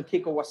sauce and a little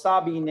kick of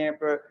wasabi in there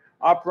for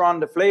up around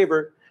the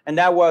flavor. And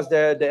that was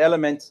the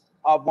element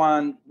of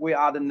one we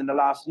added in the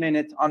last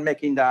minute on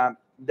making the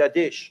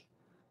dish.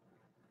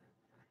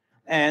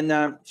 And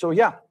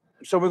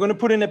so we're going to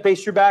put in a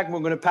pastry bag, we're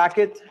going to pack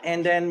it,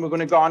 and then we're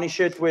going to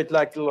garnish it with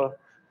like little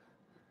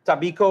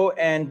tabico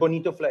and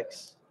bonito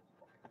flakes.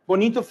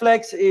 Bonito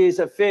flakes is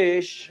a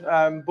fish,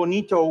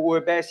 bonito,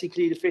 where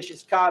basically the fish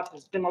is cut,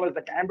 it's similar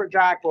to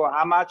amberjack or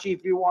hamachi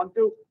if you want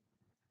to.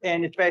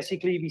 And it's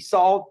basically be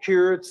salt,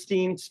 cured,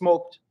 steamed,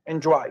 smoked,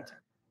 and dried.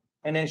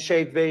 And then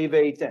shaved very,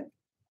 very thin.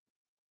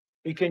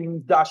 You can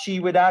use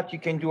dashi with that. You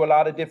can do a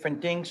lot of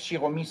different things,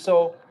 shiro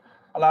miso,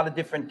 a lot of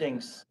different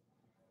things.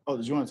 Oh,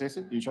 did you want to taste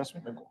it? Do you trust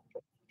me?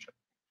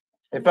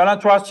 If I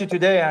don't trust you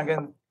today, I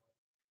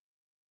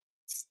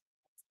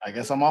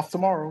guess I'm off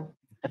tomorrow.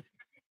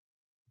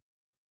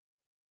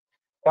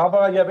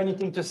 Barbara, you have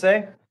anything to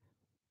say?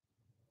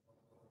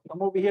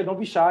 Come over here. Don't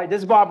be shy.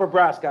 This is Barbara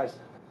Brass, guys.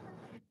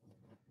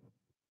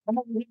 Come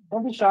over here.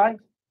 Don't be shy.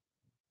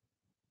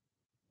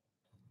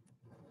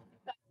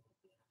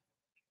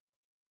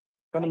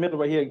 Go in the middle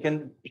right here. You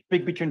can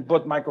speak between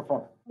both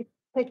microphones.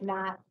 Could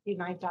not do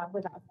my job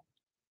without them.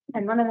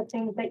 And one of the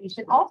things that you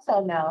should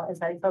also know is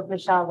that I told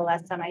Michelle the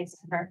last time I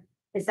saw her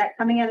is that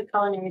coming out of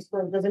culinary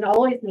school doesn't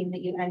always mean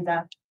that you end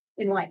up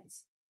in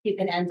wines. You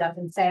can end up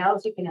in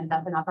sales. You can end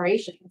up in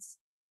operations.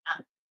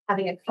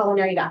 Having a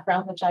culinary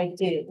background, which I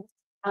do,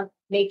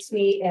 makes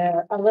me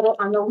a little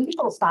on the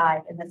legal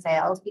side in the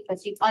sales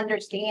because you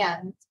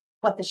understand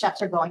what the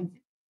chefs are going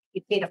through.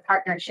 You create a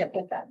partnership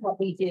with them. What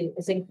we do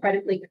is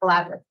incredibly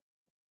collaborative.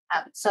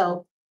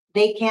 So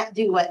they can't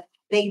do what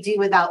they do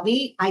without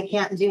me. I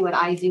can't do what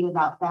I do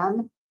without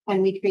them.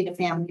 And we create a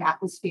family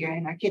atmosphere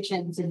in our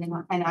kitchens and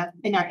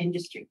in our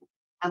industry.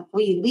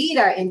 We lead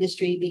our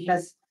industry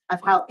because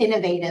of how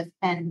innovative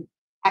and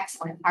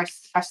excellent our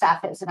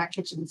staff is and our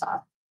kitchens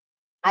are.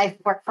 I've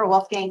worked for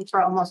Wolfgang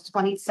for almost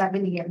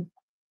 27 years.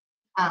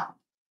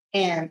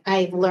 And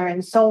I've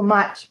learned so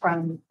much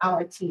from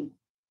our team.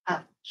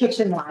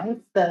 Kitchen-wise,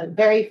 the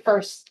very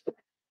first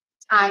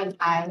time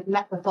I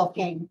met with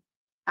Wolfgang,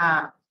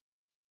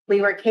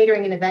 we were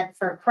catering an event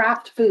for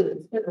craft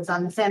food. It was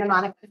on the Santa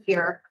Monica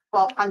Pier,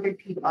 1,200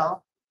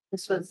 people.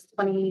 This was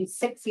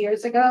 26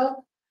 years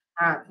ago.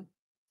 And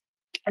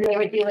they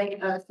were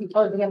doing a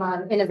symposium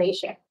on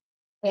innovation.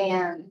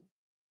 And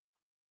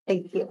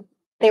thank you.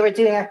 They were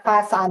doing a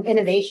class on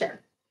innovation.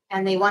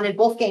 And they wanted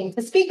Wolfgang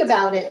to speak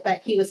about it,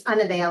 but he was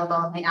unavailable.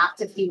 And they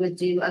asked if he would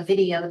do a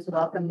video to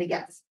welcome the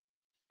guests.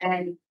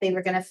 And they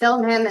were going to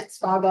film him at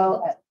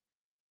Spago.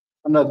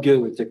 I'm not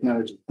good with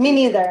technology. Me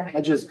neither.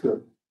 I just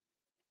could.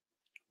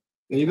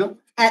 There you go.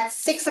 At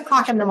 6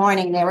 o'clock in the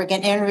morning, they were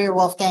going to interview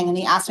Wolfgang, and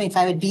he asked me if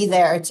I would be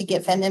there to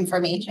give him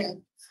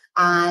information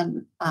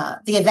on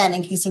the event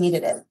in case he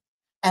needed it.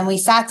 And we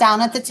sat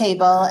down at the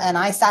table, and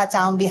I sat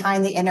down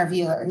behind the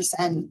interviewers.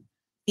 And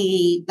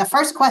the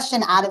first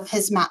question out of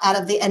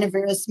the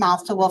interviewer's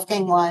mouth to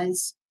Wolfgang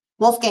was,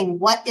 "Wolfgang,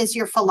 what is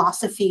your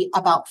philosophy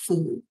about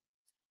food?"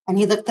 And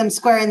he looked them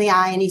square in the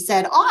eye and he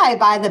said, "Oh, I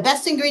buy the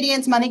best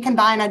ingredients money can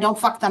buy, and I don't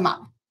fuck them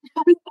up."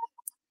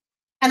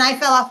 And I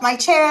fell off my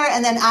chair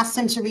and then asked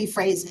him to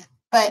rephrase it.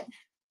 But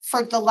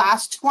for the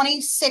last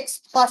 26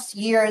 plus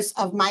years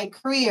of my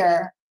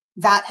career,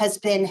 that has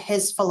been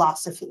his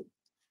philosophy.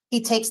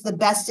 He takes the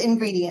best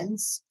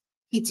ingredients.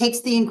 He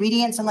takes the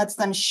ingredients and lets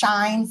them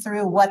shine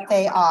through what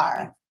they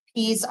are.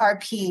 Peas are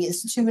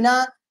peas.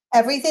 Tuna,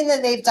 everything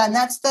that they've done,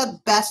 that's the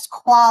best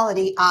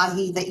quality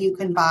ahi that you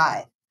can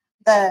buy.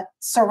 The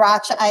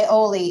sriracha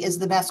aioli is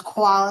the best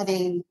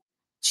quality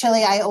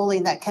chili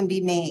aioli that can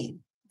be made.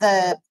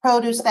 The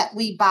produce that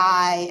we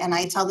buy, and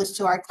I tell this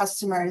to our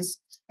customers,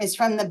 is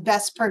from the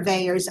best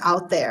purveyors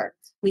out there.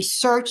 We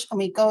search and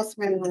we go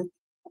through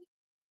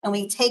and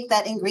we take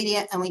that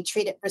ingredient and we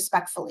treat it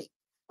respectfully.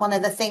 One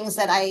of the things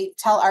that I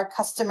tell our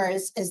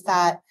customers is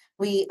that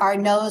we are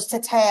nose to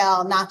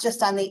tail, not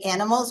just on the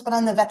animals, but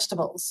on the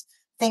vegetables.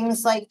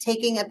 Things like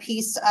taking a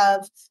piece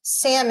of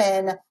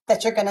salmon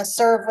that you're going to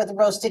serve with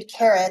roasted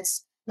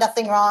carrots.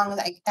 Nothing wrong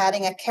like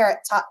adding a carrot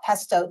top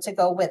pesto to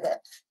go with it.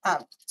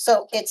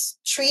 So it's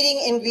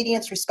treating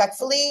ingredients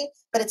respectfully,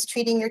 but it's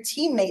treating your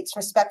teammates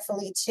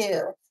respectfully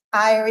too.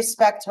 I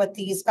respect what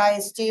these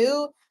guys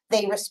do.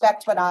 They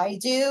respect what I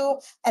do.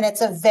 And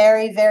it's a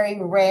very,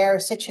 very rare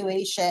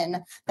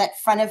situation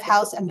that front of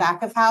house and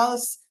back of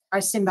house are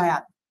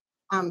symbiotic.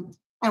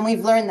 And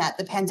we've learned that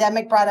the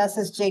pandemic brought us,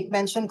 as Jake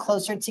mentioned,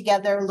 closer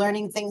together,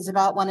 learning things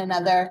about one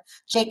another.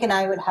 Jake and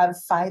I would have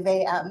 5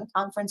 a.m.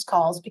 conference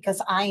calls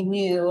because I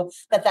knew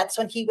that that's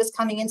when he was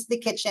coming into the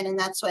kitchen and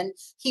that's when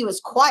he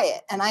was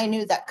quiet. And I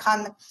knew that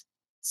come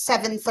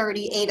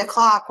 7:30, 8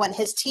 o'clock when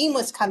his team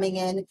was coming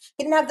in,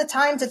 he didn't have the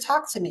time to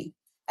talk to me.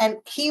 And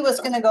he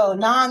was going to go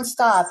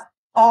nonstop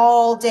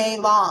all day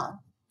long.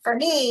 For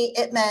me,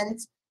 it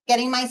meant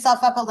getting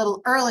myself up a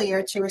little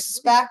earlier to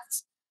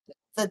respect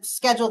the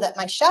schedule that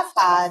my chef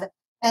had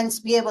and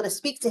to be able to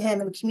speak to him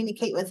and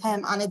communicate with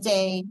him on a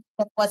day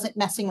that wasn't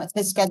messing with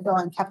his schedule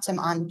and kept him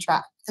on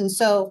track. And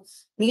so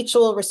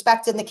mutual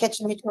respect in the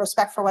kitchen, mutual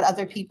respect for what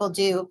other people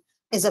do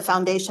is a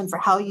foundation for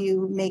how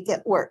you make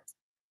it work.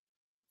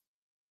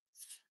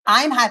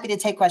 I'm happy to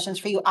take questions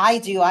for you.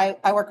 I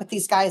work with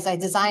these guys. I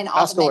design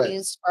all the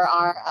menus for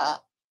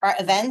our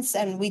events,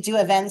 and we do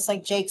events,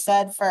 like Jake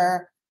said,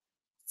 for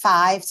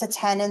 5 to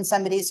 10 in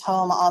somebody's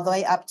home, all the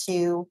way up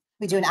to,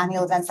 we do an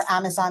annual event for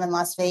Amazon in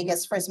Las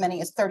Vegas for as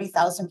many as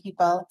 30,000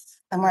 people.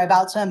 And we're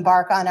about to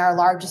embark on our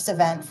largest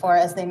event for,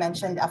 as they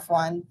mentioned,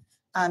 F1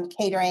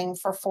 catering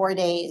for 4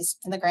 days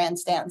in the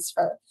grandstands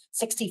for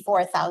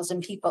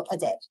 64,000 people a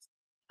day.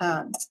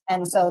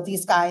 And so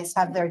these guys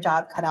have their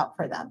job cut out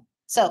for them.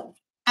 So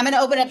I'm going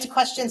to open up to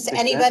questions to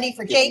anybody,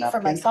 for Jake,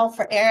 for myself,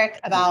 for Eric,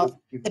 about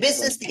the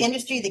business, the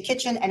industry, the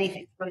kitchen,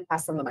 anything. I'm going to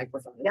pass them the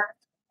microphone. Yeah.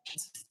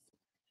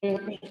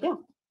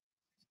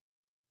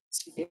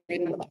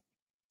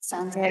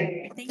 Sounds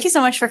good. Thank you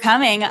so much for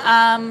coming.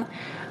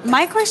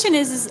 My question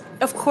is,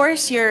 of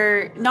course,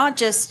 you're not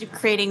just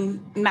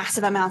creating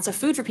massive amounts of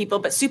food for people,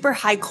 but super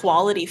high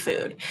quality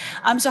food.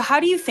 So how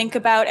do you think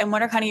about, and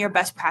what are kind of your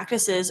best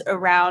practices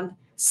around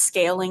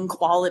scaling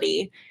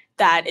quality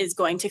that is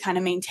going to kind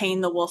of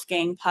maintain the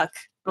Wolfgang Puck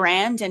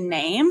brand and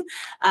name,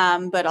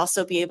 but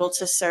also be able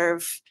to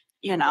serve,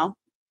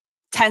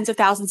 tens of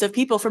thousands of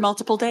people for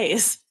multiple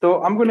days? So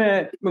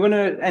we're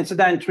gonna answer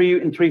that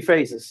in three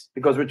phases,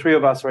 because we're 3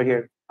 of us right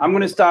here. I'm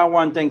gonna start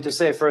one thing to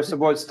say. First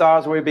of all, it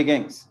starts where it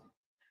begins.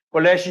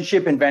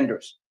 Relationship and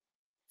vendors,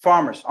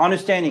 farmers,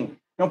 understanding.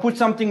 Don't put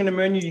something in the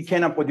menu you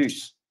cannot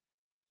produce.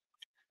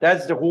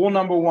 That's the rule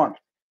number 1.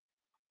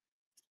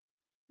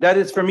 That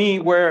is, for me,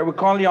 where we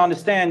currently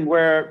understand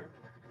where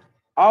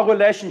our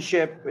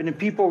relationship and the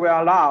people we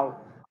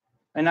allow.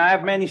 And I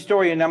have many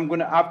stories, and I'm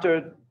gonna,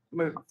 after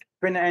we're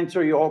gonna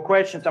answer your whole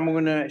questions, I'm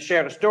gonna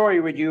share a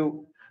story with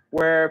you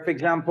where, for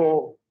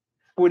example,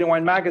 Food and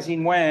Wine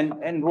Magazine went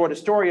and wrote a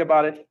story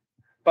about it.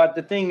 But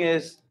the thing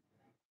is,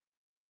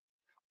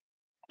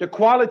 the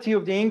quality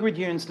of the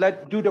ingredients,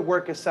 let do the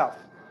work itself.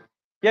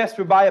 Yes,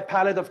 we buy a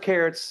pallet of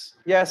carrots.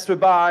 Yes, we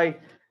buy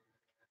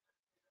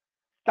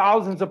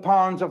thousands of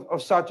pounds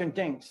of certain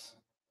things.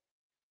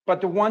 But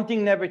the one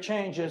thing never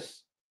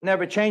changes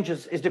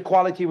is the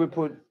quality we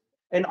put,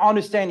 and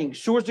understanding.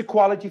 Source the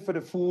quality for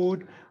the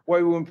food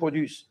where we will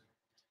produce.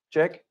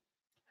 Check.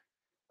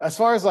 As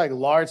far as like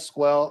large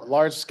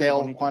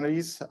scale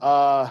quantities,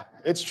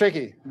 it's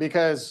tricky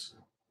because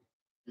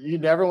you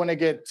never want to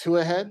get too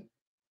ahead,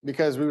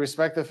 because we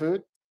respect the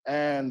food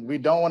and we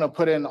don't want to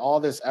put in all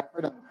this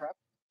effort and prep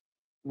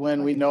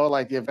when we know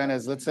like the event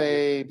is, let's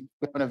say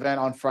we have an event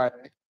on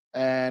Friday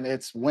and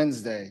it's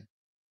Wednesday.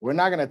 We're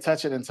not going to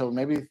touch it until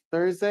maybe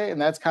Thursday.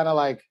 And that's kind of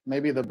like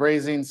maybe the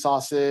braising,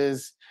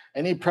 sauces,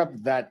 any prep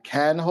that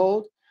can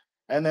hold.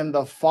 And then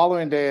the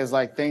following day is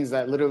like things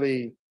that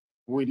literally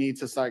we need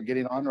to start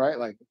getting on, right?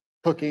 Like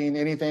cooking,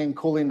 anything,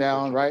 cooling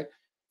down, right?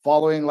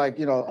 Following like,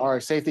 our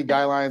safety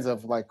guidelines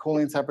of like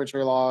cooling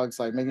temperature logs,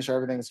 like making sure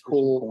everything's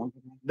cool.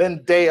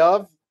 Then day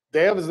of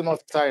is the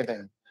most exciting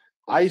thing.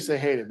 I used to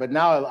hate it, but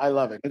now I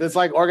love it. It's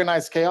like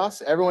organized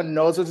chaos. Everyone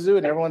knows what to do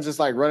and everyone's just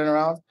like running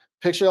around.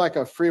 Picture like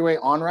a freeway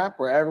on-ramp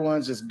where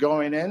everyone's just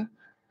going in.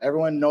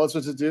 Everyone knows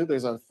what to do.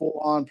 There's a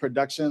full-on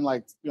production,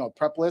 like,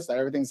 prep list that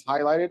everything's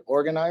highlighted,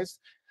 organized.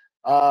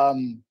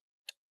 And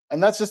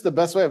that's just the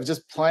best way of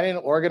just planning,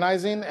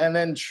 organizing, and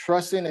then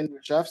trusting in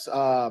your chefs.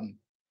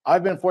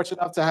 I've been fortunate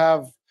enough to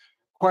have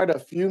quite a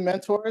few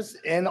mentors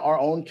in our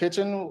own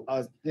kitchen.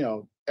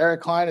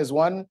 Eric Klein is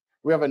one.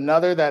 We have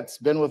another that's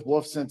been with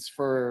Wolf since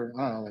for,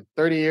 I don't know, like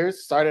 30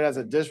 years, started as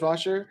a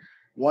dishwasher.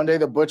 One day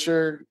the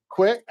butcher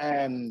quit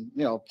and,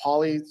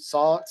 Paulie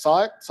saw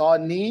a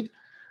need.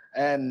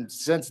 And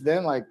since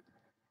then, like,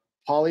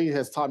 Paulie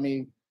has taught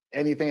me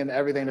anything and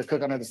everything to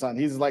cook under the sun.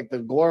 He's like the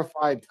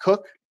glorified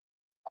cook.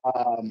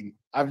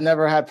 I've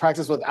never had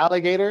practice with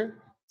alligator.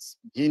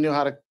 He knew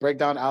how to break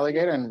down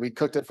alligator and we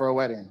cooked it for a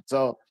wedding.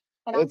 So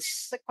and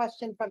it's the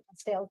question from a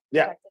sales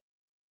perspective.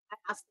 I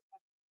asked the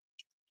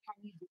question, can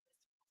you do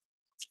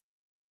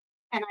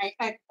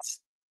this?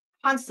 And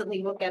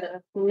constantly will get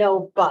a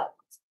no, but.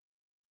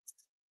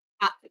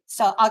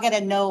 So I'll get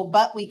a no,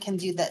 but we can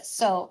do this.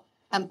 So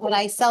would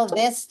I sell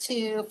this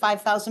to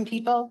 5,000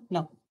 people?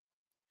 No.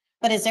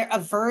 But is there a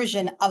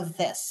version of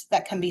this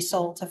that can be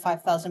sold to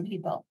 5,000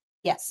 people?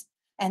 Yes.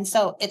 And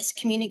so it's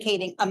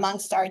communicating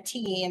amongst our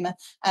team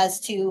as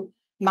to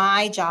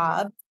my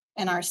job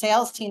and our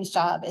sales team's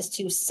job is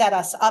to set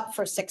us up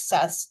for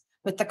success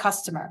with the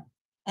customer.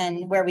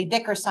 And where we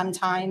bicker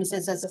sometimes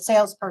is as a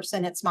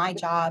salesperson, it's my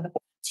job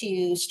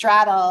to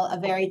straddle a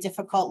very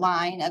difficult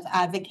line of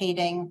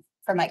advocating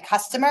for my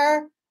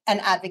customer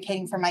and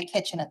advocating for my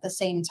kitchen at the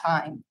same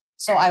time.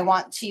 So I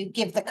want to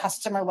give the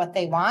customer what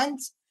they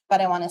want,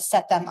 but I want to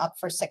set them up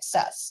for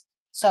success.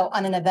 So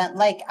on an event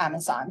like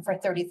Amazon for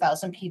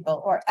 30,000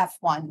 people or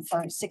F1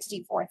 for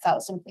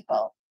 64,000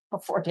 people for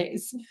 4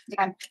 days,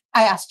 I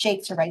asked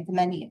Jake to write the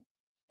menu.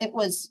 It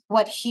was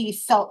what he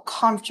felt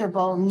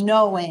comfortable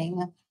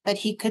knowing that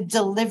he could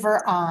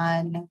deliver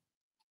on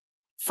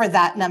for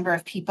that number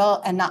of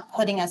people and not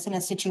putting us in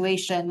a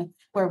situation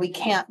where we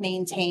can't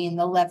maintain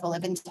the level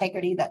of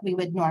integrity that we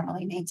would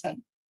normally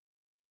maintain.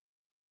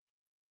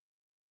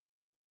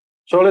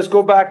 So let's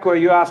go back where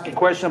you asked a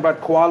question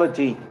about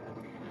quality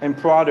and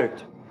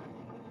product.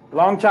 A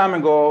long time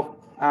ago,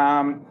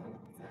 I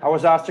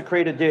was asked to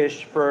create a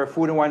dish for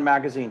Food and Wine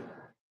magazine.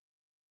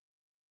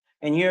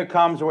 And here it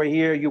comes where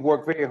here you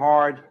work very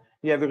hard,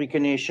 you have a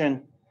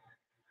recognition.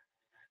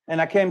 And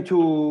I came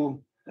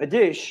to a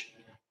dish,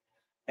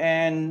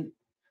 and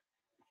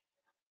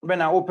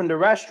when I opened the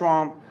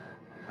restaurant,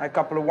 a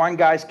couple of wine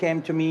guys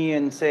came to me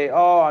and say,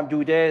 oh, I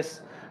do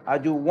this, I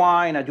do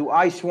wine, I do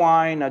ice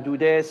wine, I do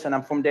this, and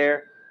I'm from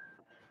there.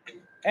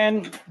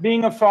 And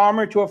being a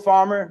farmer to a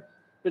farmer,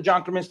 the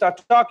gentleman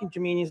started talking to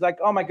me, and he's like,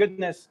 oh my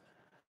goodness,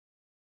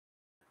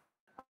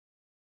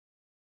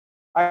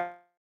 I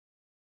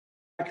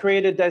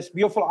created this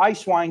beautiful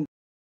ice wine.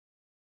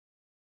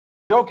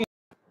 Joking,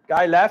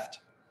 guy left,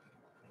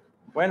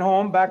 went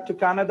home, back to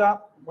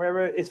Canada,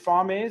 wherever his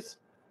farm is.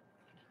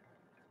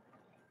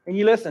 And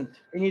he listened,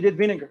 and he did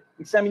vinegar.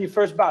 He sent me the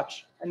first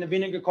batch, and the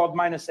vinegar called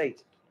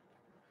 -8.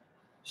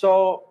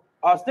 So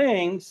as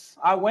things,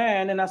 I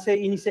went and I said,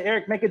 and he said,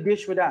 Eric, make a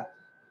dish with that.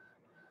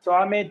 So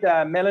I made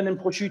melon and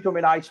prosciutto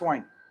with ice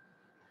wine.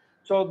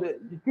 So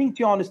the thing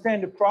to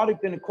understand the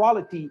product and the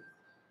quality,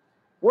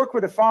 work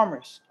with the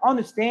farmers,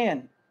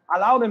 understand,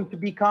 allow them to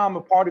become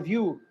a part of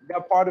you.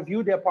 They're part of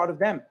you, they're part of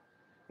them.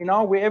 You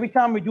know, where every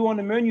time we do on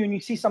the menu, and you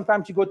see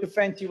sometimes you go to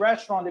fancy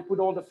restaurant, they put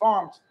all the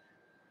farms.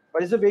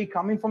 But is it really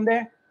coming from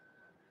there?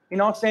 You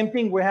know, same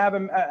thing. We have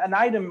an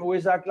item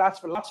with like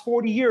for the last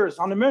 40 years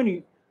on the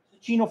menu,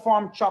 Chino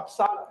Farm chopped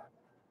salad.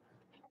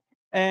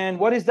 And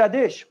what is that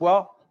dish?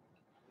 Well,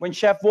 when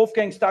Chef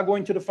Wolfgang started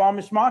going to the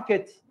farmers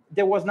market,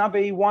 there was not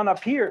very one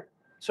up here.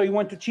 So he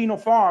went to Chino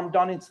Farm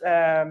down in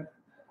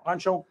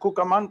Rancho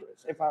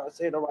Cucamontes, if I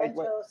say the right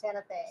way.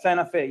 Santa Fe.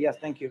 Santa Fe, yes,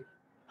 thank you.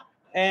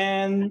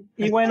 And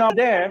he went up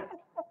there.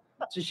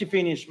 So she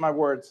finished my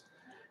words.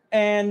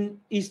 And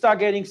he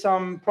started getting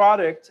some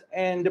product,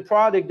 and the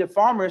product, the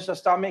farmers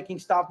start making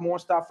more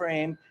stuff for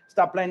him,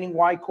 start planting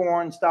white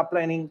corn, start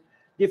planting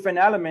different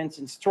elements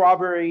and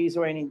strawberries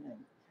or anything.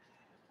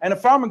 And the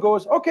farmer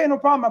goes, okay, no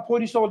problem, I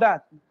produce all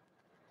that.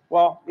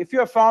 Well, if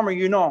you're a farmer,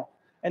 you know,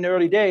 in the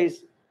early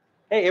days,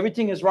 hey,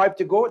 everything is ripe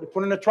to go. They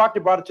put in a truck, they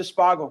brought it to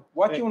Spago.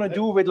 What do you want to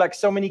do with like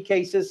so many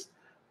cases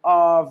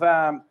of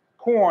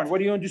corn? What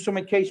do you want to do so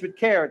many cases with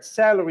carrots,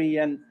 celery,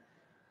 and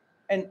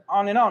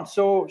on and on.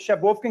 So Chef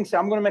Wolfgang said,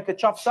 I'm going to make a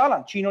chopped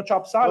salad, Chino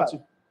chopped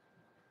salad.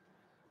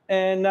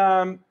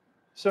 And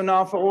so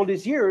now for all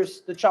these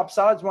years, the chopped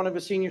salad is one of the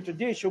signature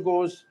dish who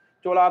goes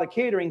to a lot of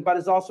catering, but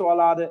it's also a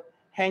lot of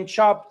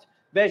hand-chopped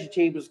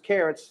vegetables,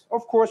 carrots.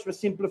 Of course, we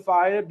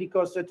simplify it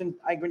because certain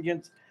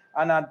ingredients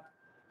are not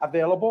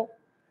available.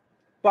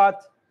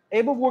 But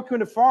able to work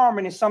with a farm,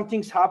 and if some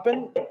things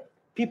happen,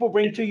 people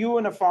bring to you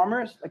and the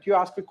farmers, like you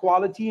ask for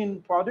quality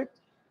and product.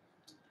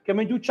 Can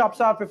we do chopped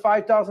salad for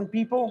 5,000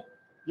 people?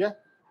 Yeah.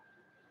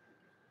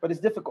 But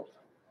it's difficult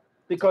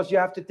because you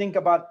have to think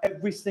about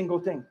every single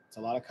thing. It's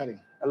a lot of cutting.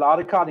 A lot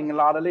of cutting, a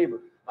lot of labor.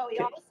 But we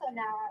also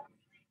now,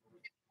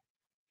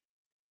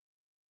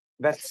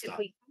 That's if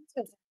we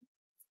come to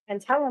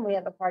and tell him we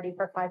have a party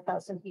for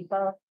 5,000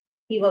 people,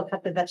 he will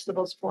cut the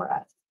vegetables for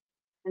us.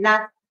 And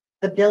that's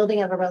the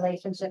building of a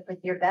relationship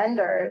with your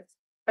vendors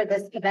for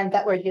this event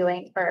that we're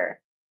doing for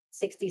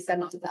 60,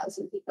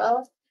 70,000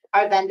 people.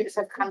 Our vendors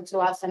have come to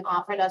us and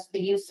offered us the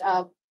use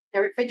of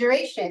their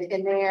refrigeration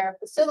in their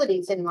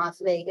facilities in Las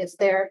Vegas,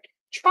 their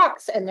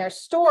trucks and their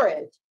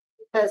storage,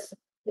 because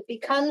it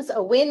becomes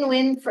a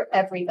win-win for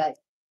everybody.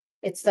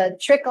 It's the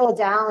trickle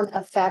down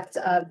effect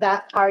of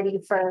that party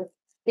for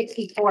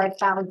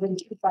 64,000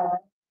 people.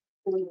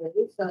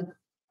 So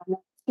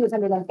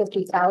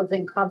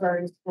 250,000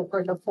 covers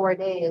for the 4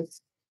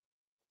 days.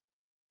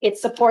 It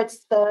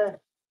supports the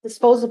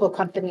disposable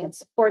company, it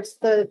supports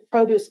the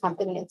produce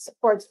company, it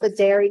supports the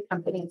dairy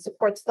company, it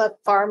supports the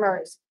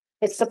farmers,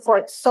 it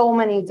supports so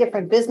many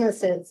different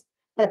businesses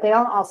that they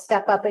don't all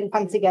step up and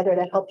come together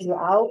to help you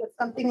out with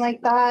something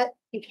like that.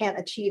 you can't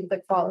achieve the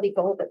quality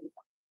goal that you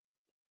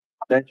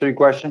Answer your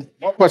question.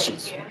 More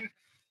questions?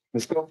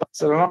 Let's go.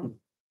 Pass it along.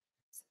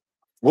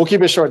 We'll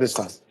keep it short this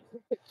time.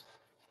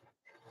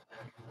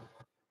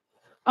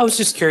 I was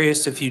just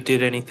curious if you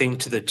did anything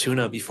to the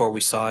tuna before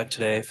we saw it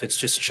today, if it's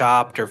just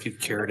chopped or if you've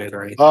cured it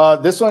or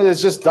anything. This one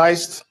is just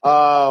diced.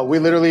 We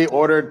literally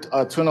ordered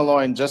a tuna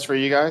loin just for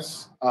you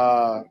guys.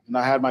 And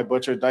I had my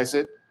butcher dice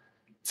it.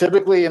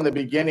 Typically in the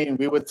beginning,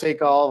 we would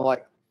take all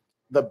like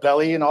the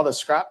belly and all the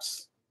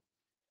scraps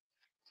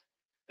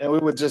and we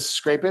would just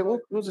scrape it.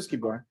 We'll just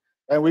keep going.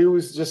 And we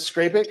would just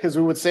scrape it because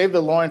we would save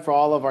the loin for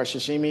all of our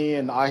sashimi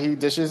and ahi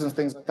dishes and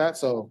things like that.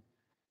 So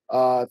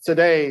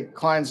today,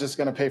 Klein's just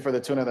going to pay for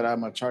the tuna that I'm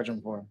going to charge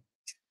him for.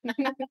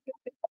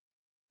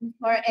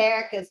 or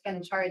Eric is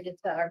going to charge it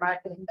to our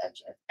marketing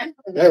budget.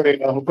 There we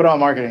go. We'll put it on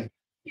marketing.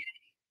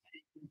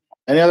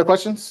 Any other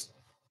questions?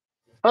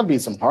 Probably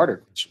some harder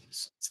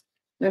questions.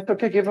 It's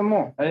okay. Give them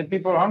more. I think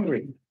people are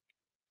hungry.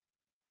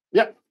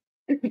 Yep.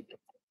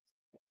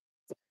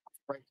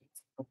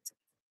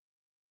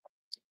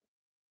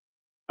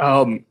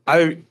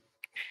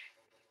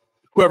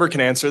 Whoever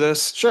can answer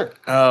this. Sure.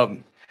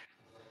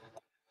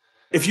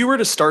 If you were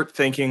to start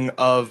thinking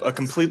of a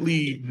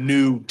completely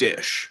new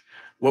dish,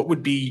 what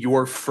would be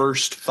your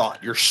first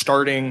thought, your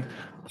starting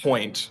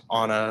point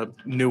on a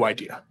new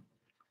idea?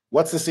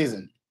 What's the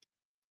season?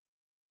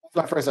 That's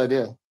my first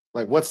idea.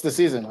 Like, what's the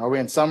season? Are we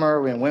in summer?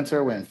 Are we in winter?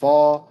 Are we in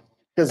fall?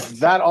 Because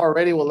that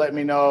already will let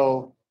me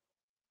know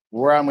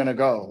where I'm going to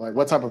go. Like,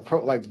 what type of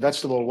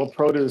vegetable, what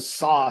produce,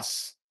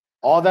 sauce,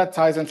 all that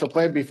ties into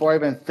play before I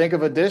even think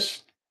of a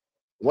dish.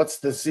 What's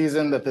the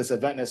season that this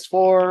event is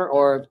for?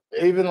 Or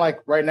even like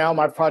right now,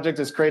 my project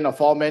is creating a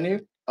fall menu,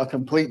 a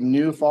complete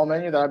new fall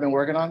menu that I've been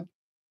working on.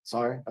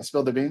 Sorry, I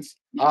spilled the beans.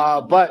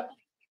 But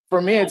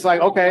for me, it's like,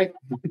 okay,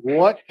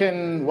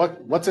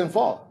 what's in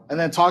fall? And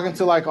then talking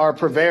to like our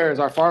purveyors,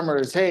 our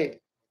farmers, hey,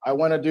 I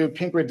want to do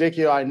pink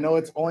radicchio. I know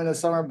it's only in the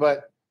summer,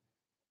 but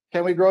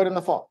can we grow it in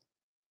the fall?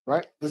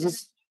 Right? This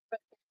is,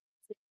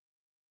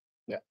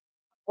 yeah.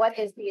 What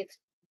is the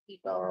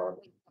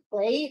people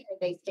plate? Are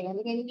they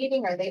standing and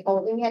eating? Are they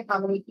holding it? How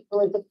many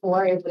people is it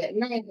for? Is it at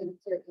night? Is it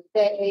a certain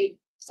day?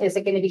 Is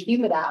it going to be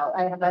humid out?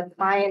 I have a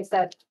client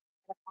that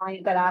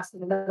asked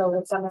in the middle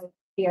of summer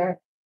here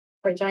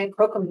for a giant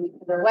crocum bush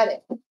for their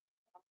wedding.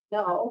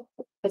 No,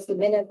 because the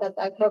minute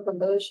that crocum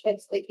bush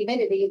hits the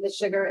humidity, the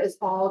sugar is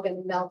all going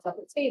to melt up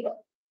the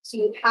table. So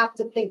you have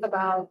to think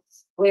about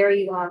where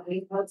you are. Are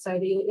you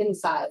outside? Are you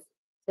inside?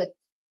 The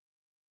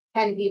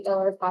 10 people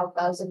or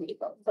 12,000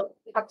 people. So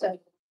you have to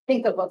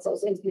think of what's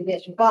those into the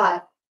dish.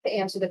 But to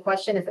answer the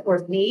question, if it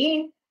were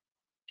me,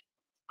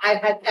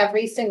 I've had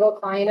every single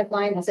client of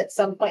mine has at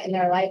some point in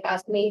their life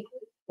asked me,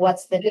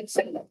 what's the dip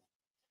signal?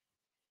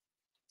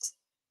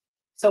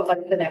 So what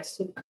are the next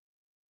two?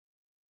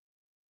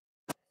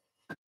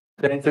 Did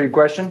that answer your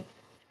question?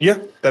 Yeah,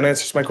 that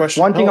answers my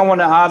question. One thing I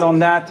want to add on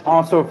that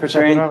also for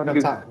We don't have enough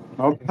Shane. time.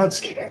 Okay. I'm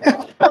just kidding.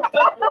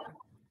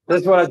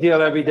 That's what I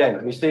deal every day.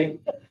 You see?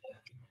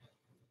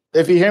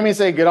 If you hear me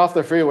say get off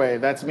the freeway,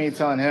 that's me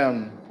telling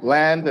him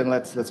land and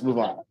let's move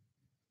on.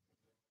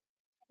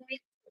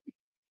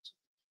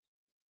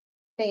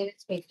 We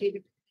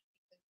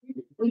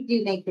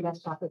do make the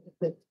best chocolate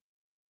food.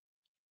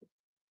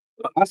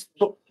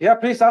 Yeah,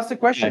 please ask the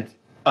question.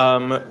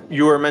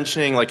 You were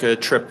mentioning like a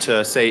trip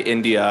to, say,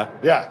 India.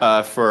 Yeah.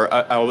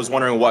 I was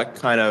wondering what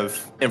kind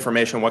of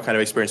information, what kind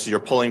of experiences you're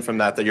pulling from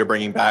that you're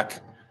bringing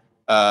back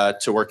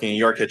to working in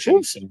your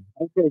kitchens.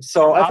 Okay,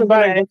 so That's I'm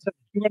going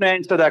to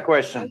answer that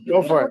question.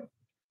 Go for it.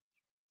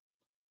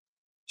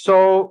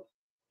 So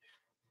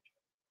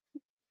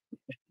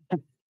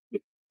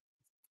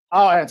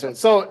I'll answer it.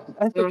 So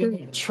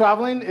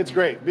traveling, it's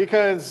great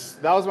because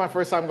that was my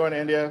first time going to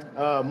India,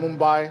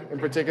 Mumbai in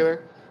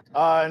particular.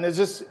 And it's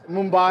just,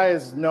 Mumbai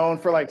is known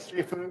for like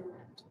street food.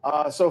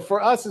 So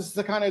for us, it's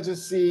to kind of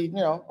just see,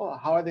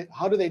 how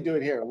do they do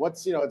it here?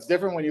 What's, it's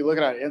different when you look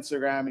at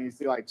Instagram and you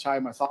see like chai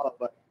masala,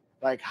 but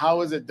like,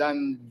 how is it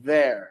done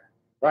there?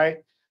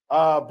 Right.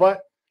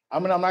 But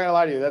I'm not gonna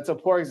lie to you. That's a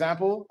poor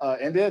example,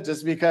 India,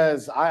 just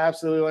because I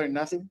absolutely learned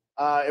nothing.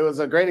 It was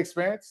a great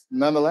experience.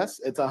 Nonetheless,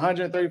 it's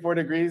 134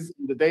 degrees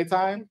in the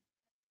daytime,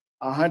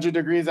 100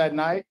 degrees at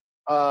night,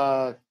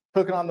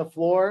 cooking on the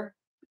floor,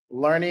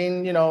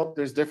 learning,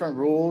 there's different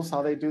rules,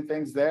 how they do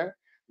things there.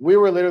 We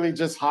were literally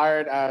just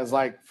hired as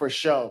like for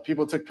show.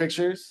 People took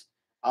pictures,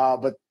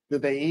 but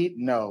did they eat?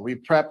 No. We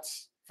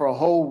prepped for a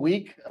whole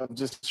week of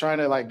just trying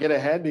to like get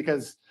ahead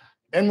because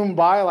in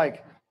Mumbai,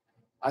 like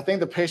I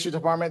think the pastry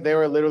department, they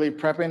were literally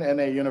prepping in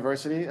a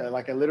university,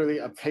 literally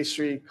a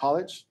pastry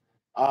college.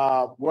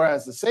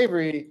 Whereas the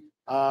savory,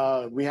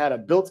 we had a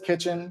built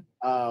kitchen.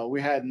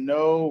 We had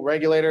no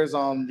regulators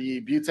on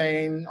the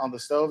butane on the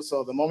stove.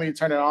 So the moment you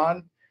turn it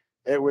on,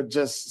 it would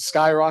just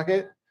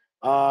skyrocket.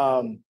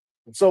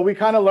 So we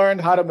kind of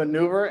learned how to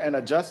maneuver and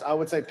adjust. I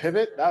would say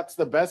pivot. That's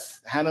the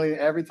best, handling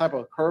every type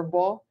of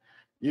curveball.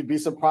 You'd be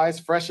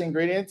surprised, fresh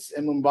ingredients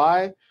in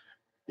Mumbai.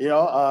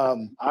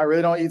 I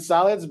really don't eat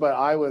salads, but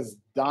I was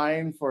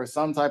dying for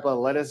some type of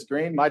lettuce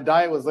green. My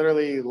diet was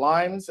literally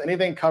limes,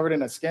 anything covered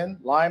in a skin,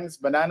 limes,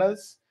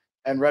 bananas,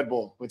 and Red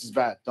Bull, which is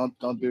bad.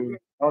 Don't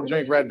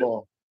drink Red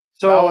Bull.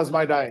 So that was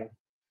my diet.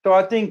 So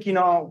I think,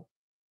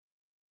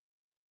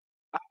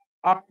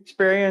 our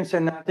experience,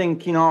 and I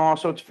think,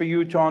 also it's for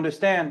you to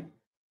understand,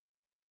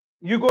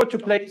 you go to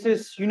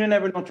places you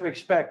never know what to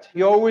expect.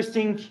 You always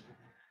think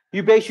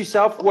you base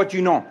yourself what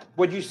you know,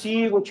 what you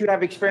see, what you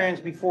have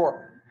experienced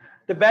before.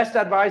 The best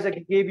advice I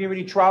can give you when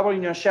you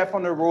travel, chef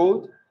on the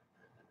road,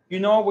 you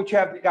know what you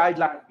have the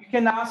guideline. You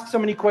can ask so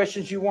many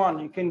questions you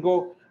want. You can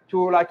go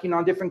to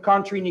a different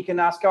country and you can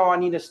ask, oh, I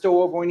need a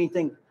stove or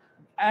anything.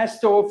 A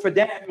stove for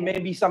them may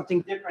be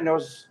something different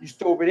as your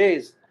stove it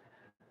is.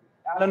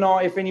 I don't know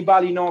if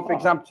anybody know, for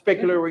example,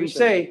 specular where you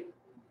say,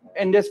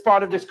 in this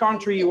part of this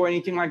country or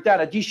anything like that,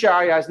 a dish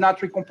area is not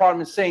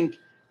 3-compartment sink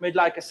with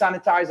like a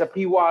sanitizer,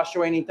 pre-wash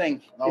or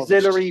anything. It's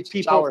literally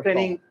people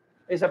sitting,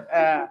 is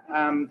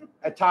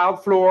a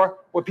tiled floor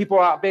where people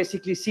are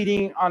basically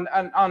sitting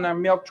on a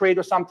milk tray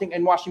or something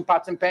and washing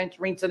pots and pans,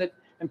 rinsing it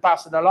and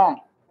pass it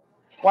along.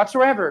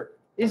 Whatsoever.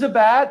 Is it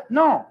bad?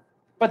 No.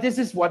 But this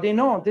is what they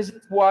know. This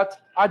is what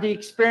are the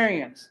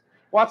experience.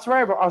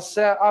 Whatsoever, us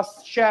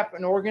chef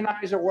and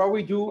organizer, what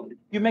we do,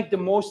 you make the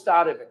most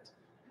out of it.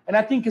 And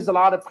I think it's a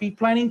lot of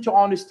pre-planning to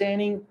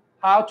understanding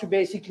how to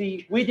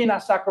basically, we did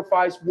not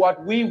sacrifice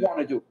what we want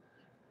to do.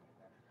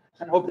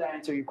 And I hope that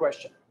answers your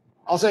question.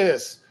 I'll say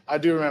this. I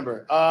do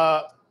remember.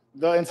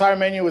 The entire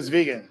menu was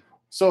vegan.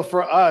 So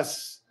for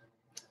us,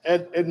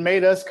 it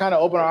made us kind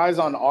of open our eyes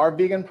on our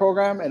vegan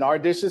program and our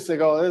dishes to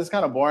go, this is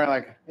kind of boring,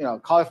 like,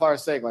 cauliflower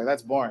steak, like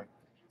that's boring.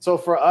 So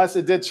for us,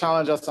 it did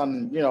challenge us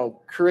on,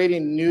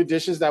 creating new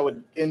dishes that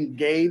would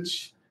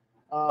engage,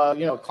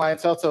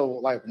 clientele to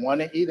like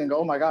want to eat and go,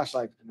 oh my gosh,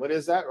 like, what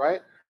is that,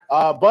 right?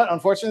 But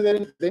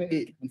unfortunately, they didn't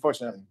eat,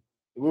 unfortunately.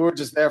 We were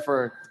just there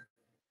for,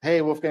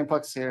 hey, Wolfgang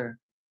Puck's here,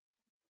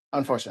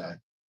 unfortunately.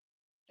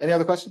 Any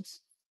other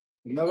questions?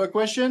 Another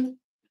question?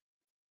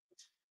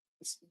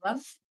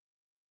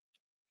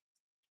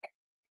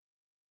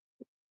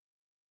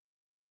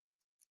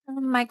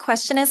 My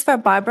question is for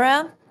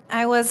Barbara.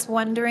 I was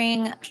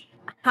wondering,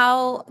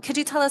 could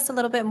you tell us a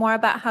little bit more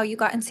about how you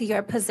got into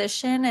your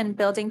position and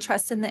building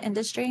trust in the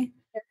industry?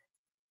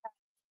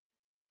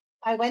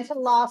 I went to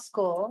law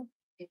school,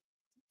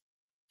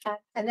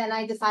 and then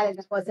I decided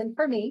it wasn't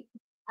for me.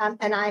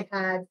 And I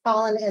had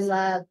fallen in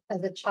love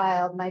as a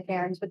child. My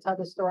parents would tell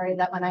the story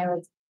that when I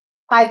was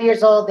 5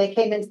 years old, they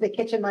came into the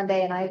kitchen one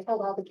day and I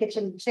pulled all the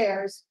kitchen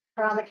chairs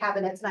around the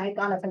cabinets and I had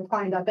gone up and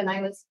climbed up and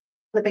I was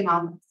flipping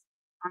omelets.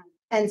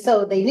 And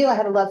so they knew I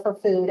had a love for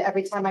food.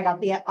 Every time I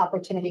got the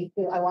opportunity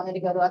to, I wanted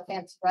to go to a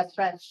fancy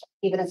restaurant,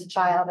 even as a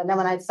child. And then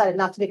when I decided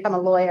not to become a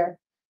lawyer,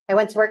 I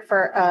went to work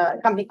for a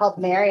company called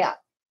Marriott,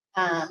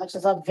 which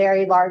is a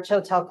very large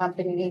hotel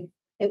company.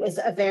 It was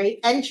a very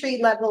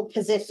entry-level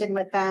position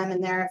with them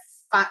and their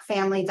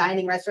family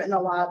dining restaurant in the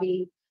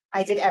lobby.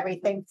 I did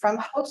everything from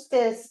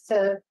hostess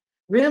to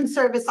room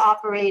service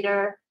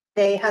operator.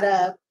 They had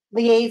a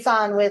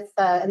liaison with,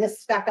 and this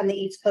is back on the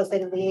East Coast, they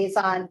had a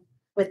liaison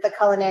with the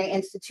Culinary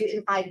Institute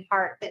in Hyde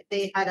Park. That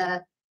they had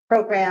a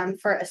program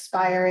for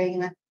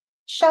aspiring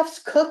chefs,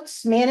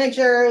 cooks,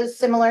 managers,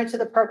 similar to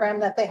the program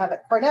that they have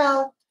at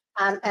Cornell.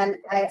 And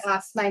I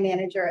asked my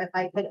manager if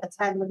I could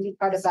attend and be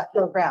part of that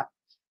program.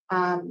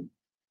 From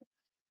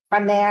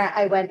there,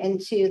 I went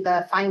into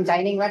the fine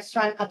dining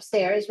restaurant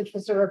upstairs, which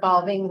was a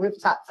revolving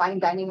rooftop fine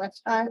dining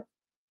restaurant.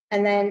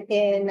 And then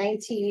in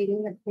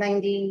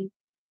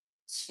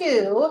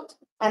 1992,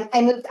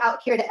 I moved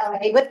out here to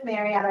LA with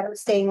Marriott. I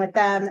was staying with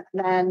them and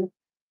then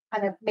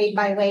kind of made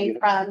my way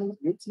from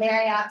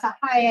Marriott to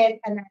Hyatt.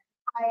 And then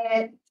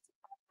Hyatt,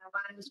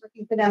 when I was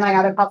working for them, I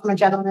got a call from a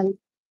gentleman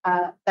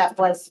that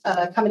was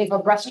a company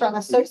called Restaurant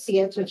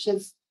Associates, which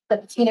is the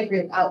Patina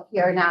Group out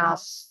here now.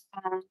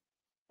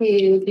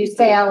 To do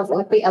sales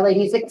at the LA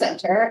Music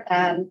Center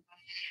and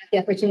the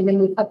opportunity to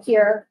move up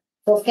here.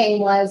 Wolfgang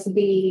was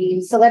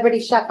the celebrity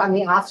chef on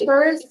the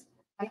Oscars.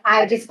 And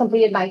I just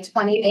completed my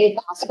 28th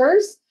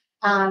Oscars.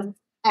 And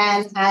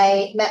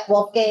I met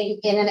Wolfgang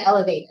in an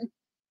elevator,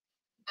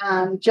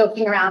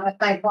 joking around with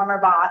my former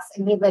boss.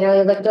 And he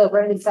literally looked over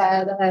and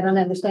said, I don't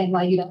understand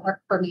why you don't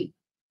work for me.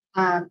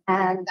 And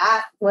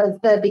that was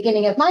the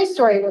beginning of my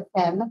story with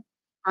him.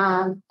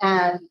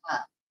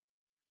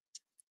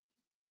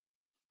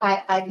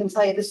 I can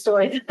tell you the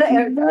story.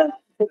 I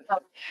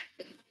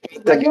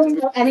don't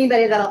know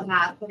anybody that'll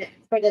laugh, but it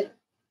sort of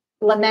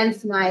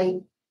laments my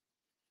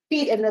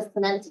feet in this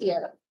cement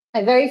here.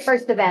 My very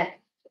first event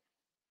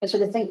was for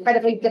this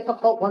incredibly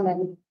difficult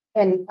woman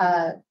in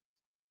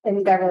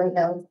Beverly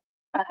Hills.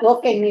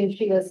 Wolfgang knew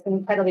she was an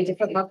incredibly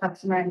difficult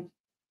customer and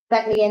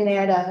sent me in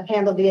there to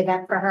handle the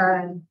event for her.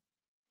 And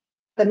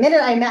the minute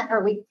I met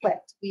her, we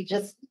clicked. We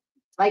just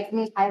liked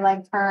me. I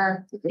liked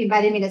her. She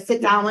invited me to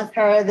sit down with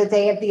her the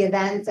day of the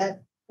event in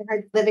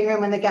her living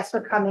room when the guests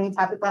were coming to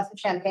have a glass of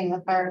champagne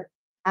with her.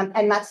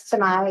 And much to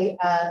my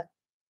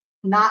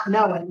not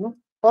knowing,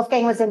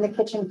 Wolfgang was in the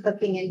kitchen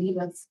cooking and he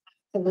was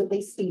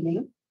absolutely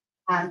steaming.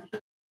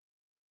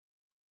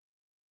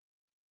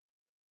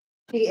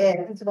 she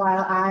is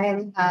while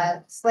I'm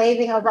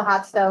slaving over a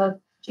hot stove.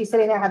 She's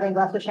sitting there having a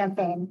glass of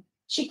champagne.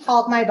 She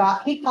called my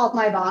boss. He called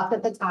my boss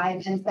at the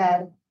time and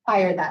said,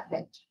 "Fire that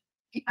bitch."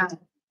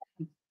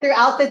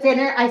 Throughout the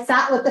dinner, I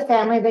sat with the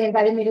family. They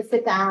invited me to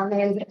sit down.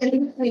 They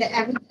invited me to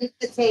everything at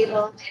the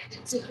table.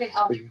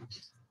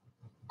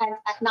 And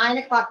at 9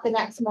 o'clock the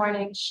next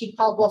morning, she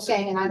called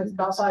Wolfgang, and I was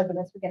also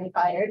evidence for getting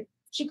fired.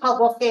 She called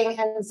Wolfgang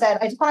and said,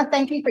 "I just want to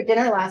thank you for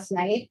dinner last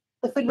night.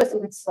 The food was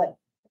excellent,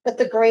 but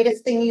the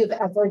greatest thing you've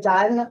ever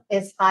done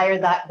is hire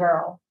that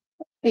girl,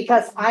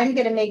 because I'm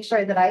going to make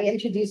sure that I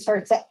introduce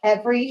her to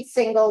every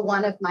single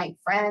one of my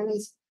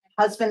friends,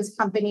 husband's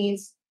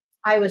companies."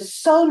 I was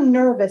so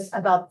nervous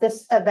about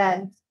this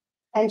event,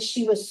 and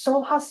she was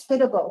so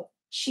hospitable.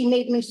 She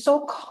made me so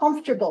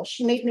comfortable.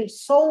 She made me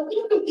so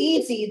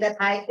easy that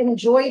I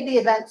enjoyed the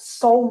event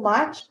so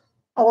much.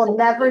 I will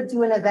never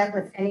do an event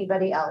with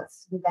anybody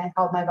else. And then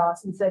called my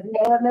boss and said,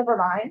 "No, never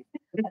mind."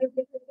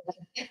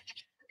 I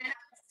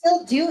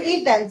still do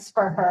events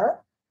for her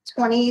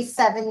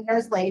 27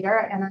 years later,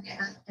 and I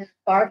am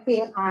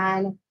embarking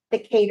on the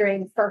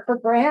catering for her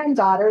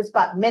granddaughter's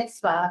bat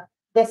mitzvah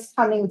this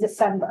coming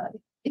December.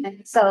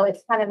 And so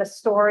it's kind of a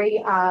story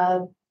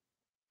of,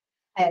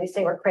 I always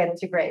say we're cradle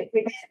to grave.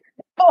 We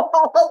go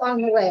all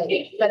along the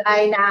way. But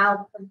I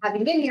now, from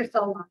having been here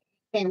so long,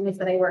 families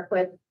that I work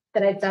with,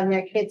 that I've done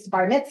their kids'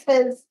 bar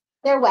mitzvahs,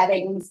 their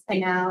weddings,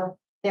 and now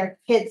their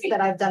kids that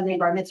I've done their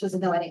bar mitzvahs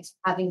and their weddings,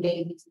 having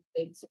babies and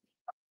babies.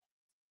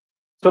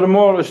 So the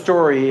moral of the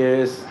story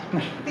is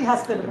Be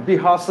hospitable. be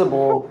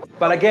hospitable.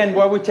 But again,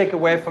 what we take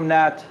away from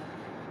that,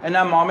 in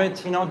that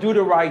moment, do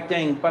the right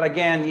thing. But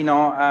again,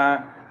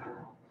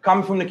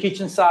 coming from the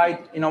kitchen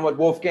side, what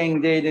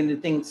Wolfgang did and the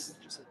things,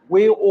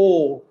 we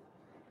all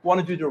want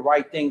to do the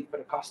right thing for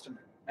the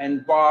customer.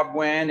 And Bob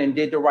went and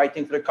did the right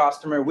thing for the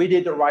customer. We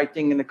did the right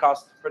thing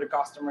for the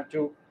customer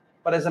too.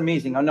 But it's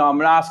amazing. I know I'm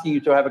not asking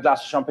you to have a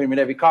glass of champagne with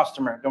every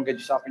customer. Don't get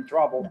yourself in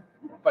trouble.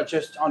 But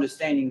just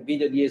understanding, be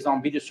the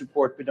liaison, be the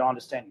support, be the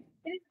understanding.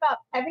 It is about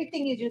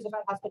everything you do is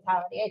about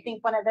hospitality. I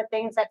think one of the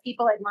things that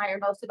people admire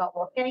most about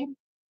Wolfgang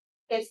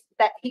is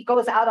that he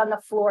goes out on the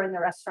floor in the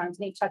restaurants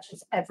and he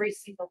touches every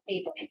single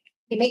table.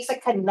 He makes a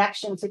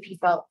connection to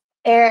people.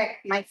 Eric,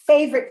 my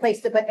favorite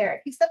place to put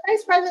Eric. He's the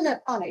vice president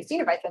of culinary,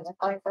 senior vice president of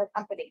culinary for a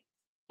company.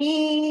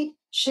 He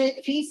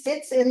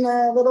sits in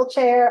the little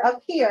chair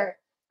up here,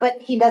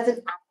 but he doesn't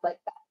act like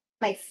that.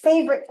 My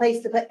favorite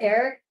place to put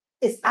Eric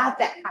is at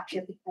that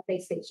cafe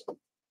station,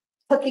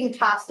 cooking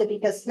pasta,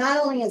 because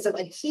not only is it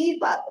what he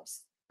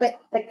loves, but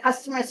the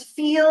customers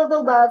feel the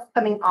love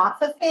coming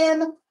off of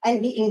him,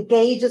 and he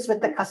engages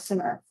with the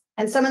customer.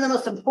 And some of the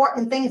most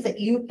important things that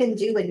you can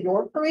do in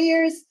your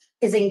careers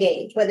is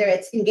engage, whether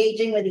it's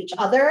engaging with each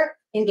other,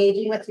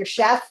 engaging with your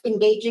chef,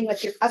 engaging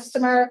with your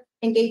customer,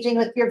 engaging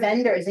with your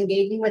vendors,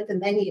 engaging with the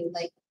menu.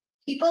 Like,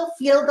 people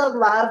feel the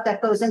love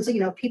that goes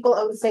into, people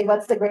always say,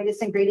 what's the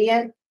greatest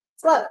ingredient?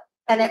 It's love.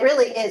 And it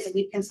really is. And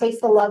you can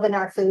taste the love in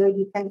our food.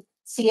 You can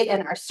see it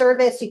in our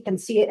service. You can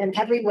see it in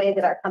every way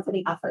that our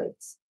company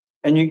operates.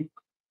 And in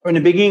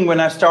the beginning, when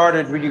I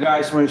started with you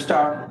guys, when we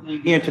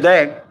started here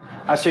today,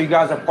 I said you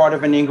guys are part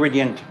of an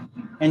ingredient.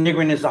 And the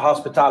ingredient is the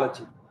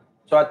hospitality.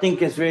 So I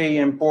think it's very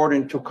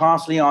important to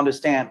constantly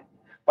understand.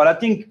 But I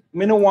think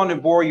we don't want to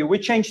bore you. We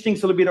changed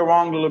things a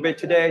little bit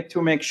today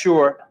to make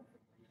sure.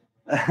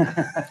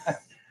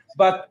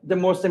 But the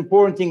most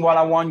important thing, what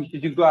I want you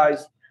to do,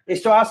 guys,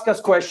 is to ask us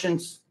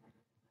questions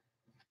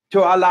to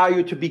allow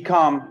you to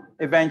become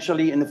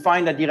eventually and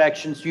find the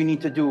directions you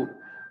need to do,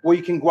 where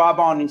you can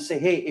grab on and say,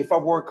 hey, if I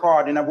work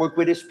hard and I work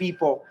with these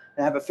people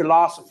and have a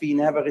philosophy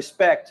and have a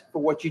respect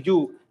for what you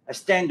do, a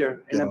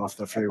standard and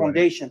a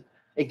foundation,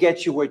 it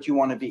gets you where you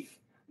want to be.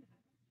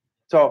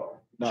 So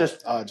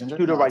just Ginger?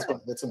 do the right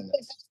thing. That's in the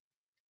mix.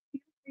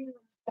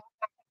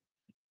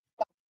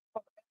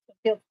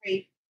 Feel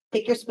free.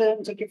 Take your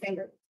spoon, take your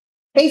finger.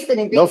 Taste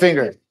it. No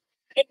finger.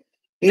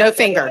 No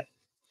finger.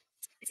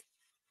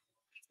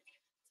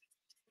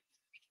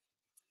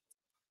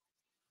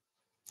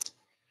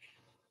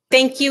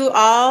 Thank you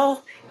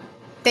all.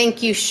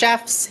 Thank you,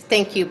 chefs.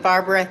 Thank you,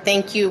 Barbara.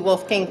 Thank you,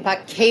 Wolfgang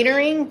Puck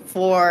Catering,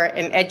 for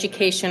an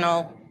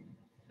educational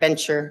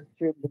venture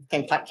through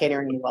Wolfgang Puck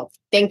Catering.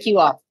 Thank you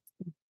all.